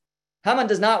themselves. Haman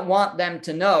does not want them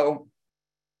to know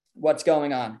what's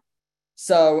going on.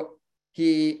 So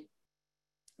he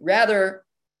rather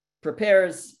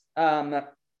prepares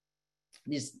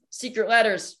these secret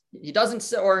letters. He doesn't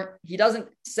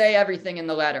say everything in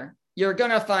the letter. You're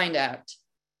going to find out.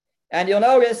 And you'll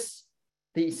notice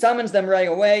he summons them right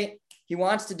away. He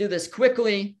wants to do this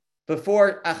quickly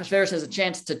before Achashverosh has a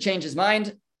chance to change his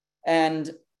mind. And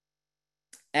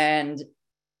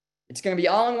it's going to be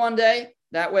all in one day.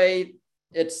 That way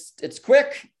it's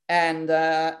quick and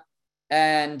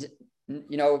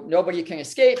nobody can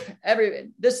escape.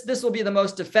 This will be the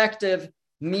most effective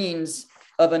means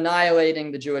of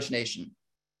annihilating the Jewish nation.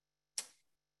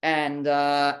 And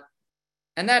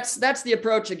that's the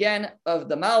approach again of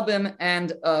the Malbim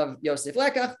and of Yosef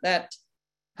Lekach, that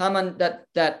Haman,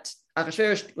 that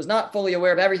Achashverosh was not fully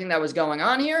aware of everything that was going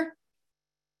on here.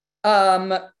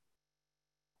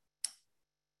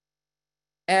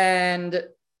 And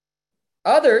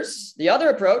others, the other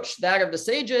approach, that of the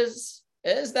sages,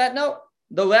 is that no,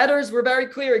 the letters were very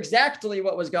clear exactly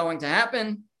what was going to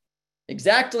happen,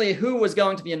 exactly who was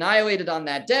going to be annihilated on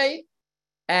that day.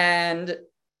 And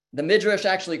the Midrash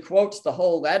actually quotes the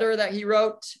whole letter that he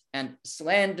wrote and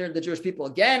slandered the Jewish people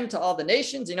again to all the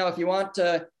nations. If you want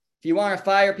to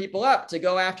fire people up to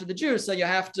go after the Jews, so you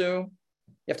have to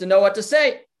know what to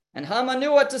say. And Haman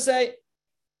knew what to say,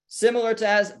 similar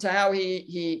to how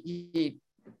he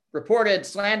reported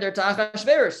slander to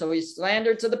Achashverosh. So he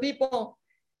slandered to the people.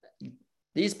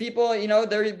 These people,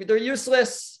 they're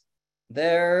useless,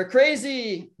 they're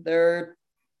crazy, they're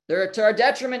to our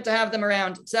detriment to have them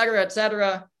around, etc.,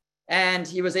 etc. And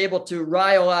he was able to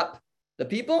rile up the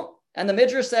people. And the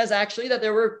Midrash says actually that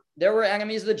there were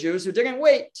enemies of the Jews who didn't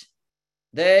wait.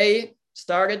 They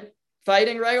started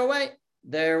fighting right away.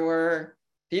 There were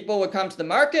people would come to the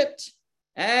market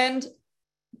and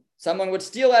someone would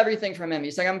steal everything from him.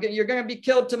 He's like, you're going to be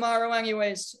killed tomorrow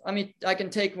anyways. I mean, I can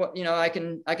take what, I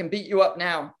can beat you up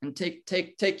now and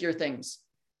take your things.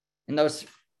 And those,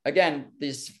 again,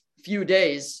 these few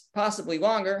days, possibly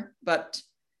longer, but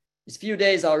these few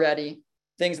days already,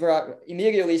 things were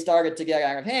immediately started to get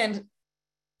out of hand.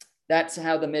 That's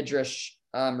how the Midrash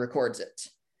records it.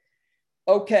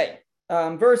 Okay,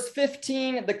 verse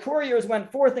 15, the couriers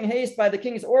went forth in haste by the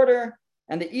king's order,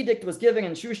 and the edict was given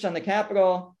in Shushan, the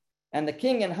capital, and the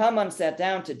king and Haman sat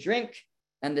down to drink,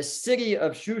 and the city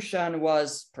of Shushan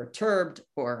was perturbed,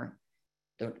 or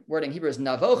the word in Hebrew is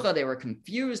navocha, they were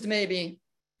confused maybe.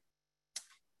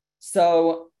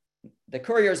 So the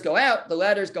couriers go out, the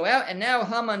letters go out, and now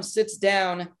Haman sits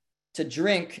down to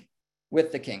drink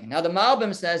with the king. Now the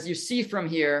Malbim says, you see from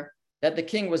here that the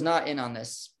king was not in on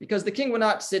this, because the king would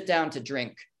not sit down to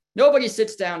drink. Nobody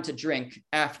sits down to drink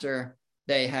after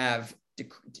they have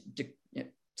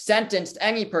sentenced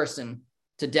any person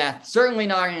to death, certainly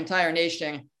not an entire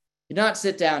nation. You do not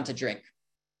sit down to drink.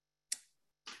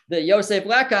 The Yosef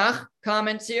Lekach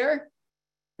comments here,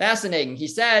 fascinating. He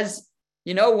says,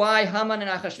 you know why Haman and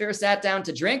Achashverosh sat down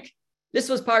to drink? This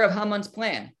was part of Haman's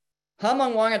plan.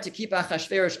 Haman wanted to keep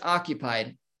Achashverosh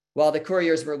occupied while the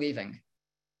couriers were leaving.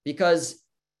 Because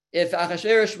if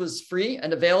Achashverosh was free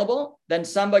and available, then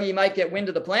somebody might get wind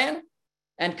of the plan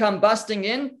and come busting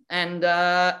in and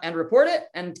report it,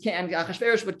 and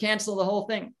Achashverosh would cancel the whole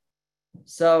thing.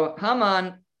 So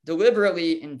Haman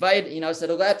deliberately invited, said,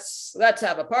 let's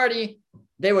have a party.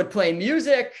 They would play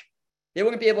music. They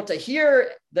wouldn't be able to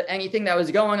hear anything that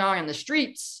was going on in the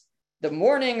streets, the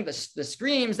mourning, the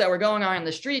screams that were going on in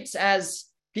the streets as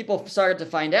people started to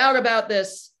find out about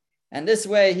this. And this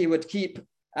way he would keep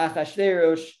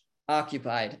Achashverosh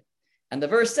occupied. And the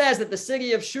verse says that the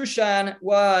city of Shushan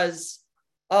was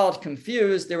all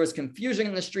confused. There was confusion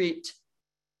in the street.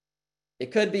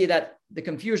 It could be that the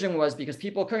confusion was because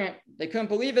people couldn't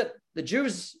believe it. The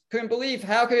Jews couldn't believe.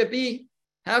 How could it be?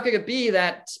 How could it be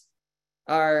that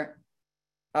our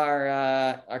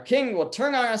king will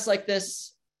turn on us like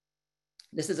this?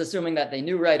 This is assuming that they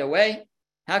knew right away.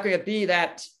 How could it be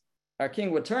that our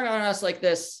king would turn on us like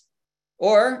this?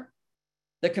 Or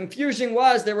the confusion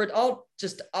was there were all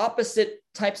just opposite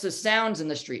types of sounds in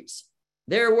the streets.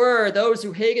 There were those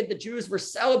who hated the Jews were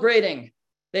celebrating.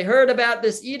 They heard about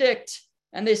this edict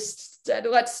and they said,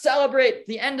 let's celebrate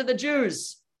the end of the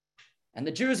Jews. And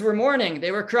the Jews were mourning.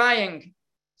 They were crying.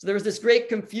 So there was this great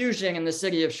confusion in the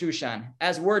city of Shushan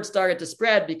as word started to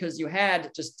spread because you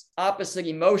had just opposite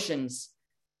emotions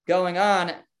going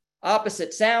on,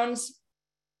 opposite sounds.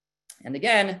 And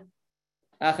again,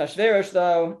 Achashverosh,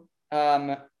 though,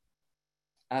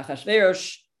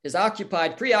 Achashverosh is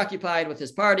preoccupied with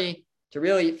his party to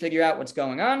really figure out what's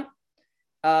going on.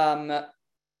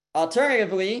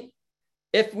 Alternatively,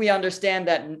 if we understand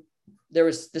that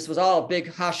this was all a big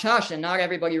hush-hush and not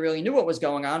everybody really knew what was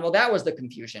going on, well, that was the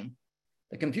confusion.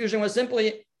 The confusion was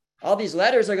simply all these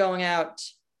letters are going out.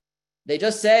 They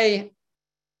just say,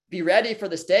 be ready for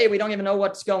this day. We don't even know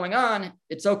what's going on.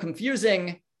 It's so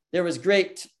confusing. There was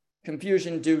great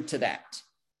confusion due to that.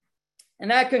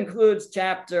 And that concludes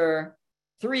chapter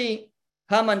 3.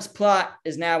 Haman's plot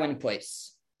is now in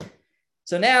place.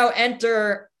 So now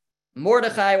enter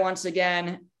Mordechai once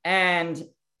again and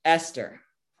Esther.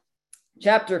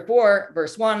 Chapter 4,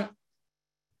 verse 1.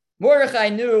 Mordechai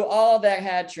knew all that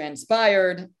had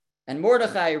transpired, and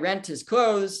Mordechai rent his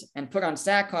clothes and put on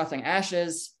sackcloth and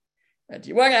ashes. And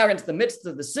he went out into the midst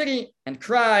of the city and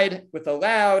cried with a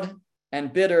loud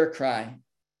and bitter cry.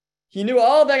 He knew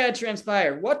all that had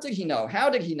transpired. What did he know? How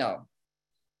did he know?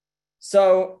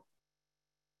 So,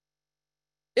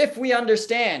 if we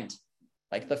understand,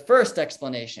 like the first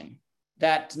explanation,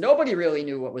 that nobody really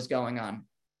knew what was going on,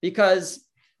 because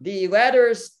the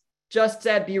letters just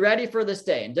said, be ready for this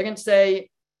day, and didn't say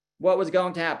what was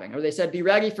going to happen. Or they said, be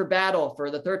ready for battle for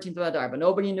the 13th of Adar, but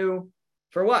nobody knew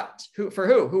for what,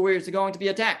 who was going to be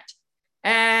attacked.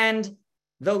 And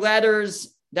the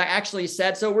letters that actually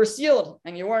said so were sealed,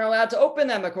 and you weren't allowed to open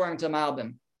them according to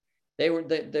Malbim. They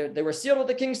were sealed with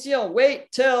the king's seal.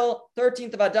 Wait till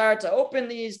 13th of Adar to open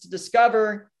these to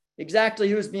discover exactly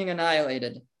who's being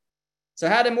annihilated. So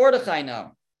how did Mordechai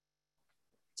know?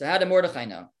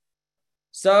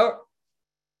 So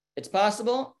it's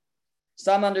possible.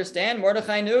 Some understand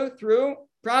Mordechai knew through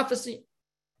prophecy.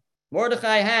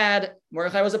 Mordechai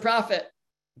was a prophet.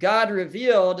 God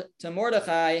revealed to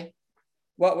Mordechai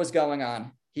what was going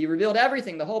on. He revealed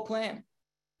everything, the whole plan.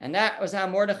 And that was how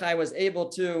Mordechai was able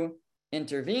to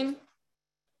intervene.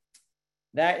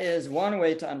 That is one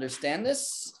way to understand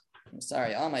this. I'm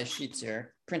sorry, all my sheets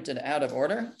here printed out of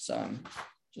order, so I'm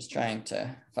just trying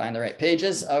to find the right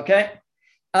pages. Okay.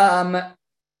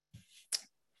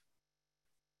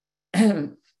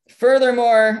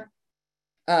 Furthermore,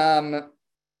 the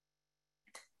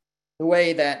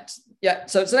way that,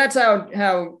 so that's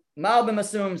how Malbim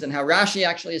assumes, and how Rashi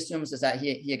actually assumes, is that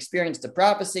he experienced a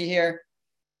prophecy here.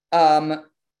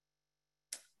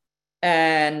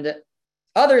 And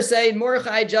others say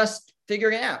Mordechai just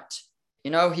figured it out.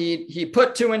 He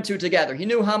put two and two together. He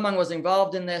knew Haman was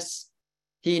involved in this.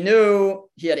 He knew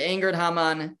he had angered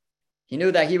Haman. He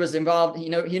knew that he was involved. He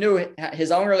knew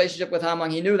his own relationship with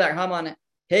Haman. He knew that Haman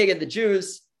hated the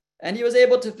Jews. And he was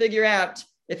able to figure out,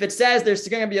 if it says there's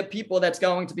going to be a people that's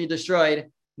going to be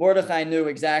destroyed, Mordechai knew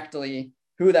exactly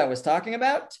who that was talking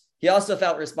about. He also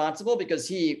felt responsible because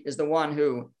he is the one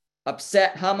who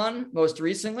upset Haman most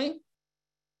recently.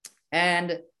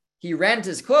 And he rent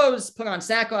his clothes, put on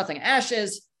sackcloth and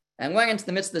ashes, and went into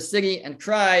the midst of the city and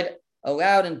cried a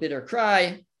loud and bitter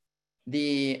cry.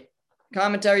 The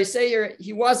commentaries say here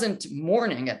he wasn't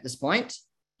mourning at this point.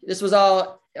 This was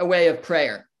all a way of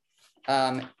prayer.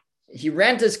 He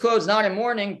rent his clothes not in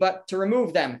mourning, but to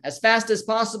remove them as fast as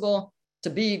possible,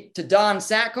 to don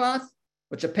sackcloth,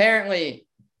 which apparently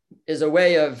is a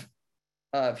way of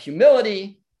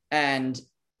humility and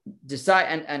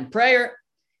prayer.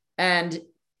 And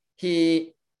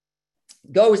he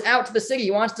goes out to the city.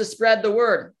 He wants to spread the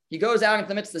word. He goes out into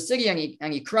the midst of the city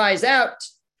and he cries out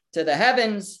to the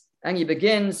heavens and he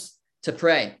begins to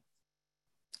pray.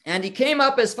 And he came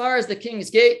up as far as the king's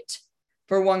gate,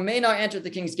 for one may not enter the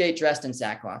king's gate dressed in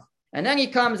sackcloth. And then he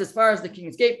comes as far as the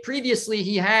king's gate. Previously,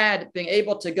 he had been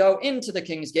able to go into the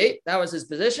king's gate. That was his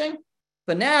position.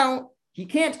 But now he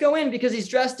can't go in because he's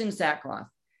dressed in sackcloth.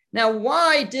 Now,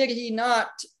 why did he not,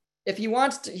 if he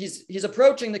wants to, he's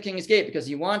approaching the king's gate because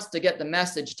he wants to get the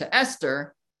message to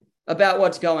Esther about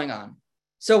what's going on.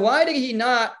 So why did he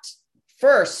not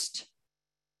first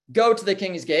go to the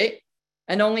king's gate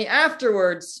and only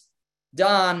afterwards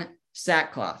don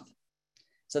sackcloth?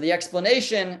 So the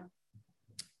explanation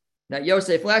that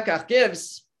Yosef Lekach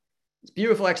gives, this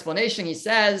beautiful explanation, he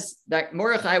says that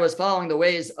Mordechai was following the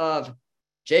ways of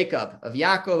Jacob, of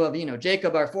Yaakov, of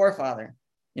Jacob, our forefather.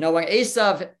 When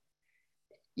Esav,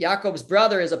 Yaakov's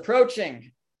brother, is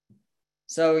approaching,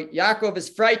 so Yaakov is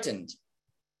frightened.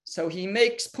 So he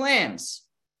makes plans.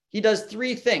 He does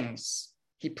three things.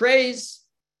 He prays,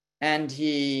 and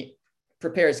he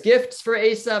prepares gifts for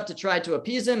Esav to try to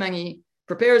appease him, and he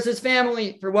prepares his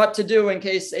family for what to do in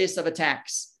case Esav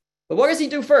attacks. But what does he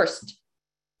do first?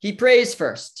 He prays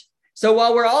first. So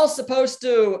while we're all supposed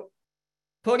to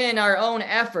put in our own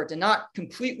effort and not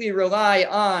completely rely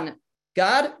on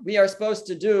God, we are supposed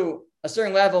to do a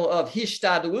certain level of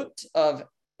hishtadlut, of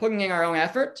putting in our own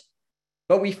effort.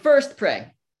 But we first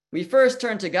pray. We first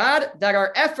turn to God that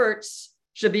our efforts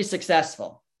should be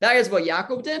successful. That is what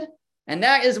Yaakov did, and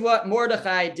that is what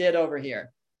Mordechai did over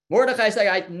here. Mordechai said,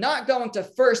 I'm not going to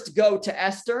first go to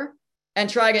Esther and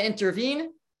try to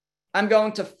intervene. I'm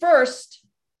going to first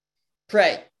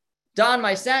pray. Don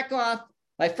my sackcloth.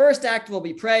 My first act will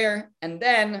be prayer, and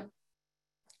then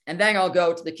I'll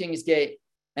go to the king's gate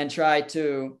and try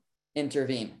to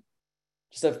intervene.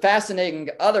 Just a fascinating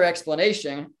other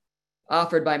explanation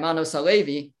offered by Manos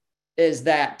Halevi is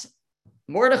that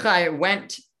Mordechai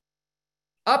went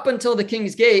up until the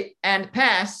king's gate and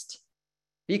passed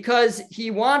because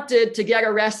he wanted to get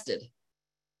arrested.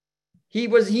 He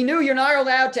knew you're not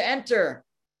allowed to enter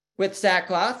with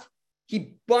sackcloth.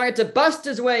 He wanted to bust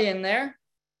his way in there,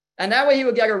 and that way he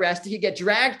would get arrested. He'd get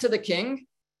dragged to the king,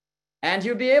 and he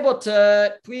would be able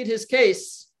to plead his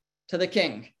case to the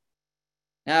king.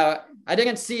 Now, I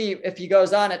didn't see if he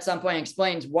goes on at some point and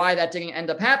explains why that didn't end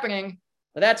up happening,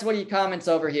 but that's what he comments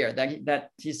over here, that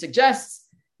he suggests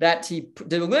that he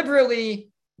deliberately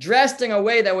dressed in a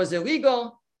way that was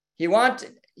illegal. He adds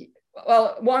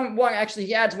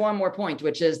one more point,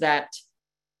 which is that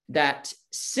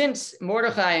since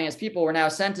Mordechai and his people were now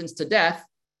sentenced to death,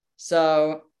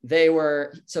 so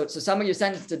somebody who's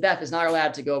sentenced to death is not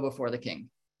allowed to go before the king.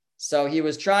 So he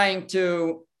was trying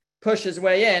to push his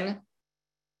way in,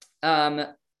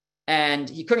 and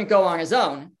he couldn't go on his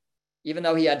own, even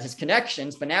though he had his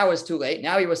connections, but now it was too late.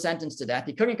 Now he was sentenced to death.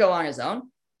 He couldn't go on his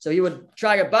own. So he would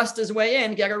try to bust his way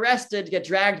in, get arrested, get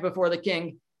dragged before the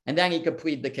king, and then he could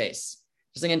plead the case.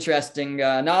 Just an interesting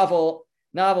novel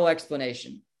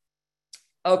explanation.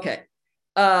 Okay.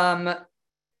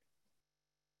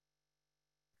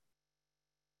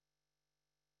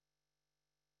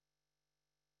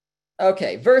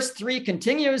 Okay, verse 3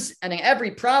 continues, and in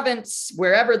every province,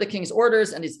 wherever the king's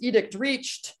orders and his edict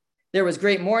reached, there was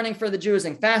great mourning for the Jews,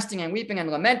 and fasting and weeping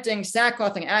and lamenting.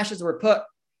 Sackcloth and ashes were put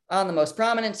on the most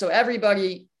prominent. So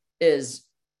everybody is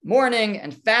mourning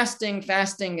and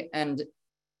fasting and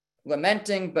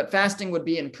lamenting, but fasting would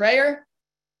be in prayer.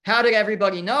 How did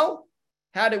everybody know?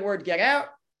 How did word get out?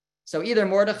 So either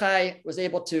Mordechai was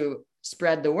able to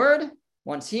spread the word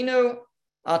once he knew.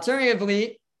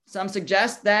 Alternatively, some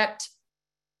suggest that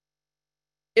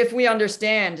if we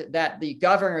understand that the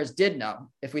governors did know,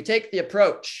 if we take the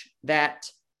approach that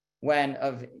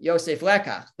of Yosef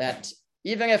Lekach, that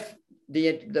even if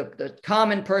the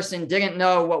common person didn't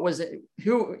know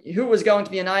who was going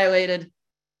to be annihilated,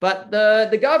 but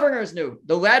the governors knew.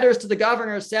 The letters to the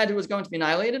governors said who was going to be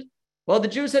annihilated. Well, the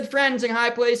Jews had friends in high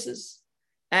places,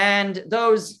 and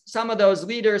some of those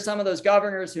leaders, some of those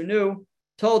governors who knew,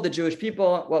 told the Jewish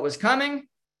people what was coming,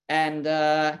 and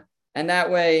that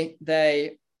way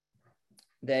they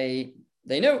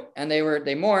knew, and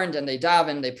they mourned and they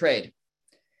davened, they prayed.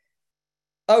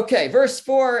 Okay, verse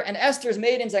 4, and Esther's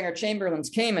maidens and her chamberlains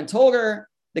came and told her.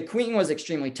 The queen was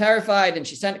extremely terrified, and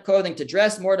she sent clothing to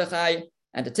dress Mordechai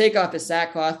and to take off his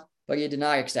sackcloth, but he did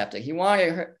not accept it. He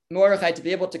wanted Mordechai to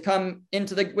be able to come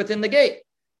within the gate,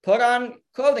 put on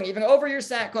clothing, even over your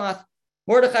sackcloth.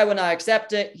 Mordechai would not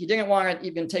accept it. He didn't want to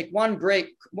even take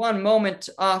one moment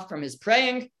off from his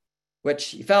praying, which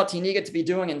he felt he needed to be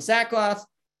doing in sackcloth,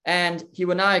 and he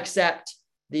would not accept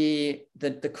the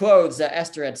clothes that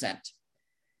Esther had sent.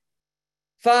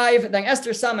 5, then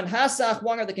Esther summoned Hasach,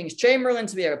 one of the king's chamberlains,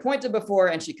 to be appointed before,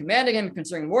 and she commanded him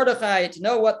concerning Mordechai to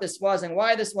know what this was and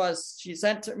why this was. She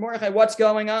sent to Mordechai, what's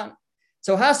going on?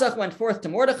 So Hasach went forth to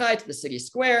Mordechai to the city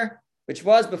square, which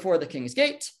was before the king's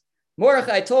gate.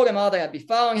 Mordechai told him all that had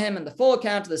befallen him and the full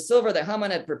account of the silver that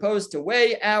Haman had proposed to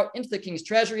weigh out into the king's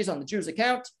treasuries on the Jews'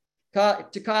 account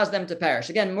to cause them to perish.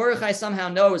 Again, Mordechai somehow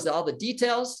knows all the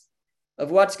details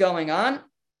of what's going on,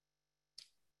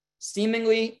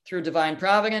 seemingly through divine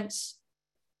providence,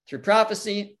 through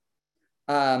prophecy,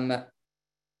 or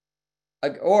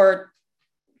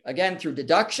again through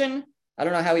deduction. I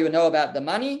don't know how he would know about the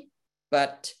money,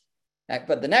 but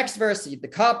the next verse, the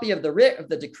copy of the writ of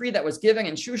the decree that was given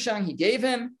in Shushan, he gave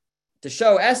him to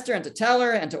show Esther and to tell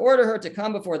her and to order her to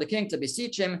come before the king to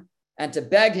beseech him and to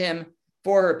beg him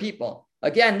for her people.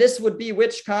 Again, this would be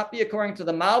which copy according to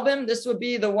the Malbim? This would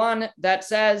be the one that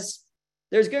says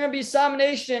there's going to be some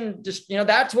nation, just,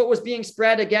 that's what was being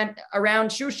spread again around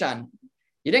Shushan.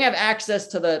 You didn't have access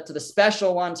to the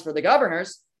special ones for the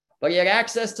governors, but you had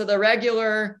access to the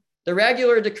regular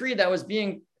decree that was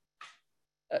being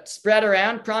spread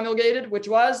around, promulgated, which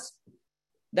was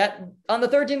that on the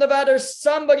 13th of Adar,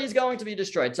 somebody's going to be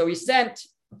destroyed. So he sent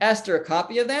Esther a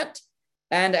copy of that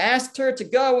and asked her to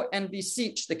go and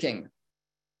beseech the king.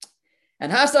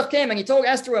 And Hasach came and he told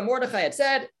Esther what Mordechai had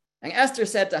said. And Esther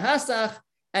said to Hasach,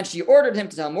 and she ordered him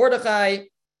to tell Mordechai,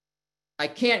 I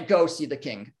can't go see the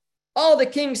king. All the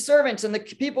king's servants and the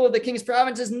people of the king's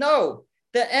provinces know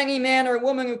that any man or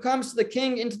woman who comes to the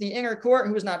king into the inner court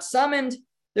who is not summoned,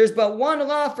 there's but one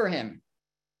law for him,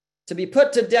 to be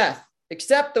put to death,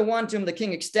 except the one to whom the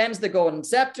king extends the golden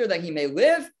scepter that he may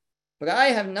live. But I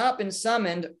have not been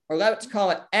summoned, or let's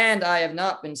call it, and I have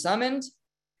not been summoned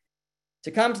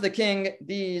to come to the king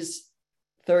these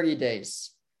 30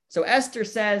 days. So Esther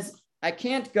says, I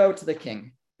can't go to the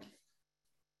king.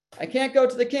 I can't go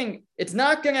to the king. It's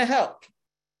not going to help.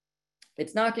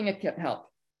 It's not going to help.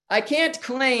 I can't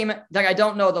claim that I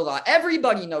don't know the law.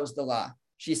 Everybody knows the law,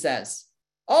 she says.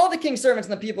 All the king's servants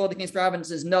and the people of the king's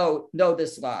provinces know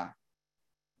this law.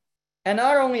 And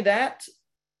not only that,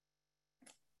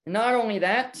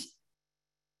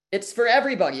 it's for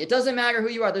everybody. It doesn't matter who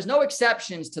you are. There's no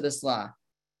exceptions to this law.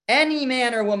 Any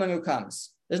man or woman who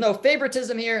comes. There's no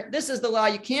favoritism here. This is the law.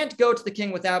 You can't go to the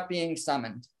king without being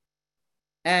summoned.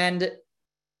 And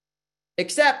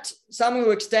except someone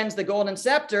who extends the golden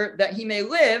scepter that he may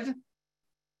live,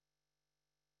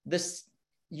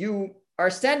 you are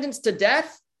sentenced to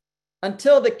death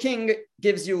until the king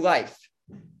gives you life.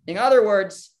 In other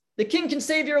words, the king can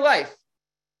save your life.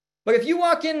 But if you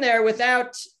walk in there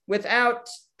without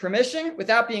permission,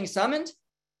 without being summoned,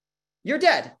 you're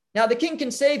dead. Now, the king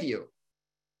can save you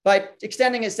by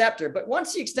extending his scepter. But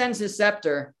once he extends his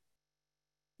scepter,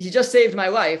 he just saved my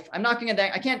life. I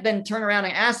can't then turn around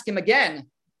and ask him again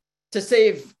to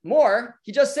save more.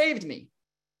 He just saved me.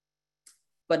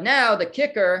 But now the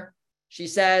kicker, she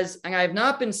says, and I have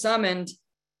not been summoned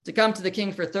to come to the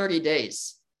king for 30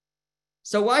 days.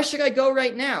 So why should I go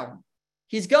right now?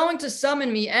 He's going to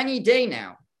summon me any day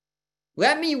now.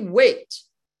 Let me wait.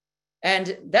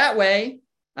 And that way,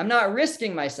 I'm not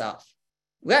risking myself.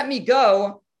 Let me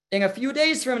go in a few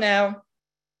days from now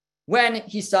when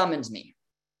he summons me.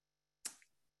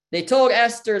 They told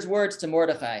Esther's words to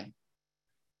Mordechai.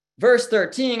 Verse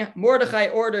 13, Mordechai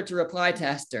ordered to reply to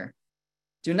Esther,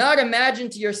 do not imagine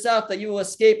to yourself that you will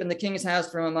escape in the king's house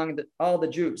from among all the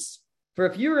Jews. For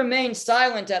if you remain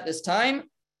silent at this time,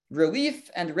 relief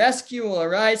and rescue will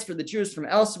arise for the Jews from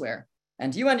elsewhere,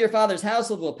 and you and your father's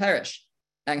household will perish.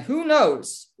 And who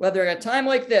knows whether at a time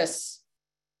like this,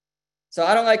 so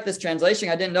I don't like this translation,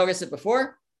 I didn't notice it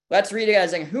before. Let's read it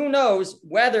as in, who knows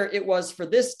whether it was for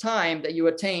this time that you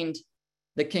attained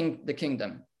the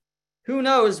kingdom. Who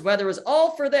knows whether it was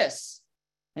all for this?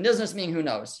 And doesn't just mean who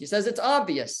knows. He says it's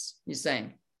obvious, he's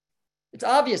saying. It's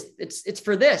obvious, it's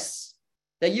for this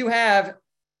that you have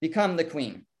become the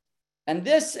queen. And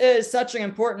this is such an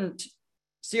important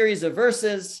series of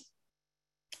verses.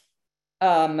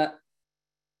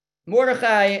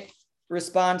 Mordechai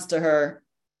responds to her.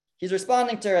 He's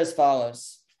responding to her as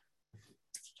follows.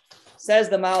 Says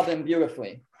the Malbim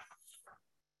beautifully.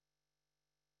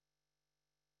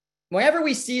 Whenever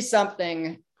we see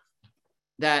something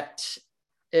that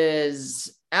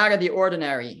is out of the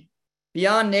ordinary,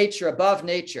 beyond nature, above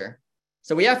nature,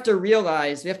 so we have to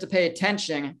realize, we have to pay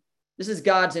attention, this is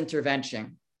God's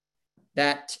intervention,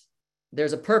 that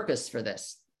there's a purpose for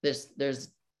this. This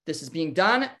is being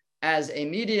done as a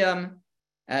medium,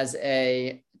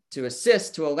 to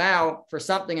assist, to allow for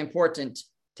something important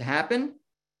to happen.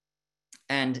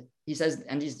 And he says,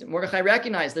 Mordechai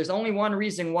recognized there's only one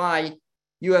reason why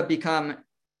you have become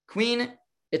queen.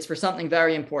 It's for something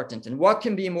very important. And what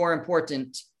can be more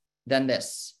important than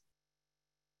this?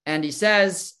 And he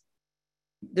says,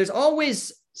 there's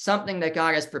always something that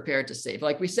God has prepared to save.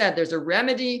 Like we said, there's a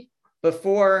remedy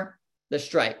before the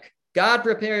strike. God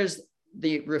prepares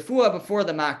the refuah before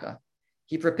the makkah.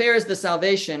 He prepares the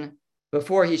salvation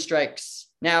before he strikes.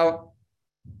 Now,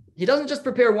 he doesn't just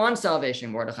prepare one salvation,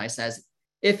 Mordechai says.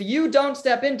 If you don't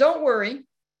step in, don't worry.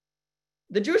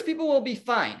 The Jewish people will be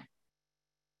fine.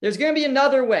 There's going to be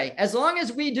another way. As long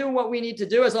as we do what we need to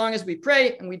do, as long as we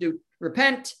pray and we do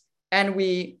repent and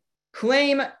we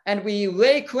claim and we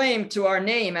lay claim to our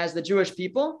name as the Jewish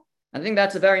people, I think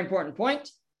that's a very important point,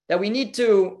 that we need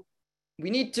to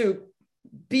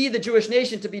be the Jewish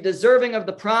nation to be deserving of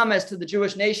the promise to the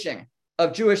Jewish nation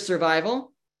of Jewish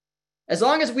survival. As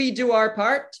long as we do our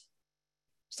part,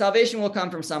 salvation will come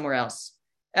from somewhere else.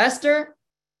 Esther,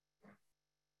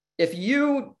 if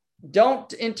you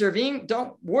don't intervene,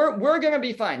 we're going to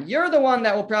be fine. You're the one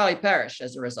that will probably perish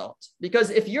as a result. Because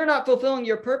if you're not fulfilling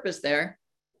your purpose there,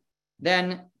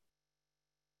 then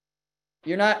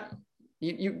you're not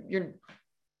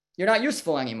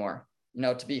useful anymore,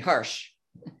 to be harsh.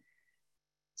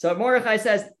 So Mordechai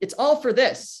says, it's all for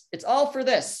this. It's all for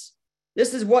this.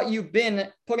 This is what you've been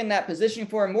put in that position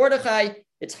for. Mordechai,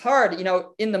 it's hard,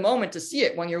 in the moment to see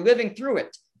it when you're living through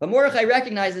it. But Mordechai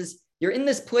recognizes you're in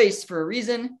this place for a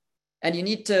reason, and you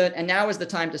need to, and now is the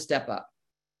time to step up.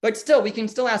 But still, we can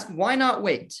still ask, why not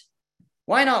wait?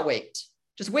 Why not wait?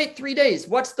 Just wait 3 days.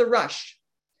 What's the rush?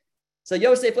 So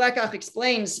Yosef Lekach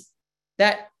explains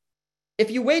that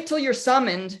if you wait till you're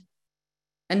summoned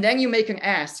and then you make an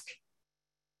ask,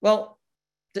 well,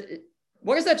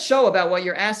 what does that show about what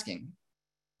you're asking?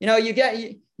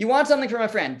 You want something from a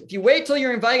friend. If you wait till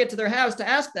you're invited to their house to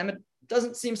ask them, it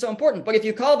doesn't seem so important. But if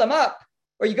you call them up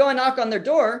or you go and knock on their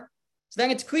door, so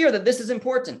then it's clear that this is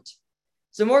important.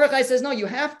 So Mordechai says, no, you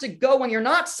have to go when you're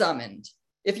not summoned.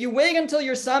 If you wait until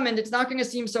you're summoned, it's not going to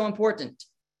seem so important.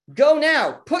 Go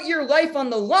now. Put your life on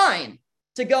the line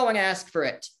to go and ask for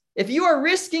it. If you are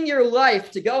risking your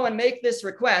life to go and make this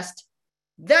request,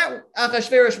 that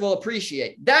Achashverosh will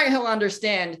appreciate. That he'll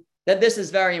understand that this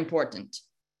is very important.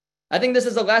 I think this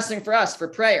is a lesson for us for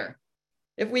prayer.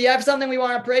 If we have something we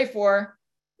want to pray for,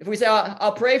 if we say,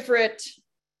 I'll pray for it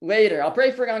later, I'll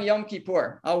pray for it on Yom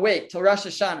Kippur, I'll wait till Rosh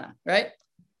Hashanah, right?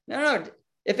 No.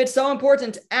 If it's so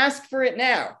important, ask for it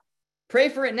now. Pray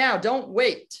for it now. Don't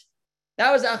wait.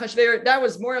 That was Achashverosh. That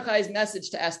was Mordechai's message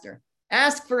to Esther.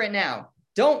 Ask for it now.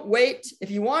 Don't wait.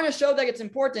 If you want to show that it's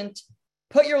important,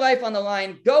 put your life on the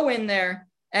line, go in there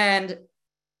and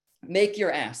make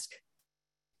your ask.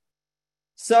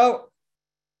 So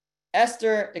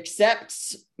Esther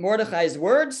accepts Mordechai's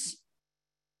words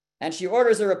and she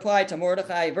orders a reply to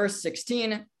Mordechai, verse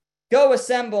 16, go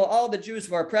assemble all the Jews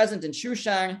who are present in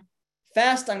Shushan,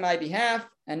 fast on my behalf,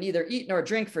 and neither eat nor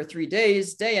drink for 3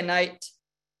 days, day and night.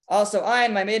 Also, I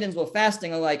and my maidens will fast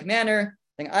in a like manner.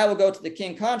 Then I will go to the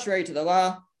king contrary to the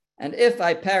law. And if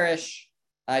I perish,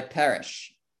 I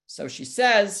perish. So she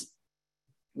says,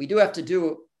 we do have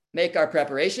to make our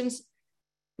preparations.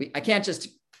 I can't just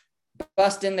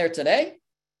bust in there today,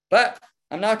 but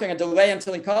I'm not going to delay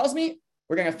until he calls me.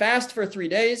 We're going to fast for 3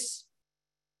 days.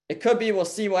 It could be, we'll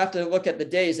see, we'll have to look at the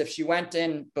days if she went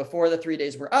in before the 3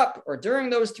 days were up or during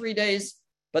those 3 days.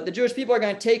 But the Jewish people are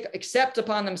going to accept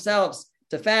upon themselves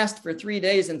to fast for 3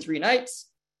 days and 3 nights,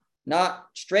 not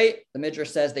straight. The Midrash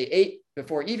says they ate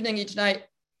before evening each night.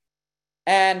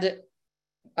 And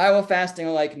I will fast in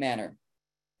a like manner.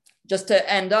 Just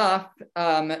to end off,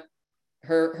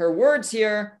 her words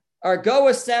here are, go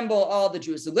assemble all the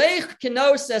Jews. Lech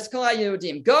kenoses kol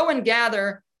haYehudim. Go and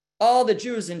gather all the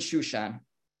Jews in Shushan.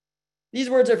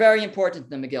 These words are very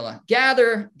important in the Megillah.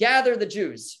 Gather the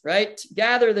Jews, right?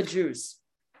 Gather the Jews.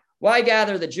 Why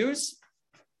gather the Jews?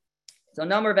 So a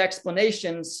number of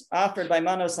explanations offered by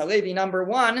Manos Halevi. Number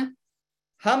one,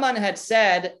 Haman had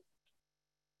said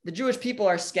the Jewish people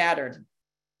are scattered.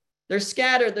 They're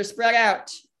scattered, they're spread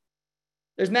out.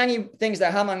 There's many things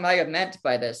that Haman might have meant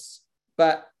by this.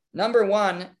 But number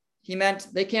one, he meant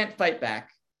they can't fight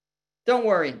back. Don't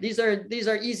worry, these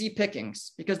are easy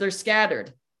pickings because they're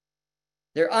scattered.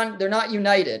 They're not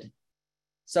united.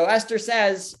 So Esther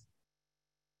says,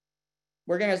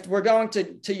 we're going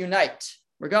to unite.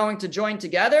 We're going to join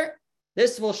together.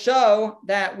 This will show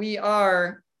that we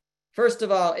are, first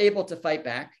of all, able to fight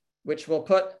back, which will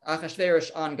put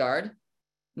Achashverosh on guard.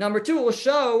 Number two, will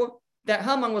show that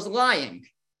Haman was lying.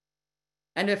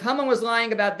 And if Haman was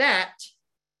lying about that,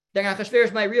 then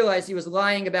Achashverosh might realize he was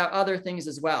lying about other things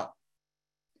as well.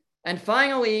 And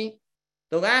finally,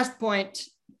 the last point,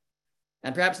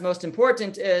 and perhaps most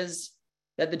important, is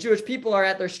that the Jewish people are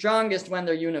at their strongest when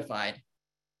they're unified.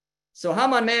 So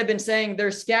Haman may have been saying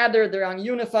they're scattered, they're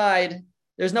ununified,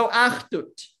 there's no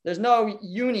achdut, there's no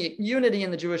unity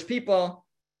in the Jewish people.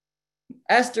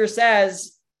 Esther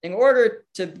says, in order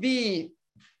to be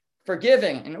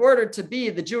forgiving, in order to be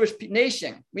the Jewish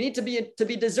nation, we need to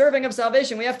be deserving of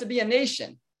salvation. We have to be a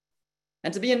nation.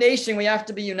 And to be a nation, we have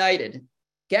to be united.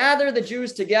 Gather the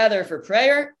Jews together for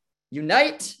prayer,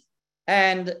 unite,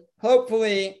 and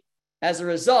hopefully as a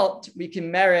result, we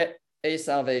can merit a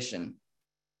salvation.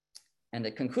 And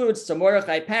it concludes, so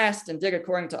Mordechai passed and did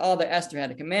according to all that Esther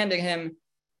had commanded him.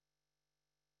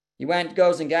 He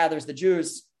goes and gathers the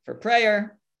Jews for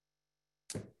prayer.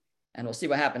 And we'll see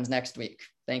what happens next week.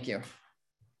 Thank you.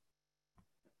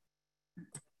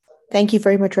 Thank you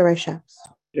very much, Rabbi Shams.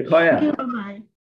 Thank you very much.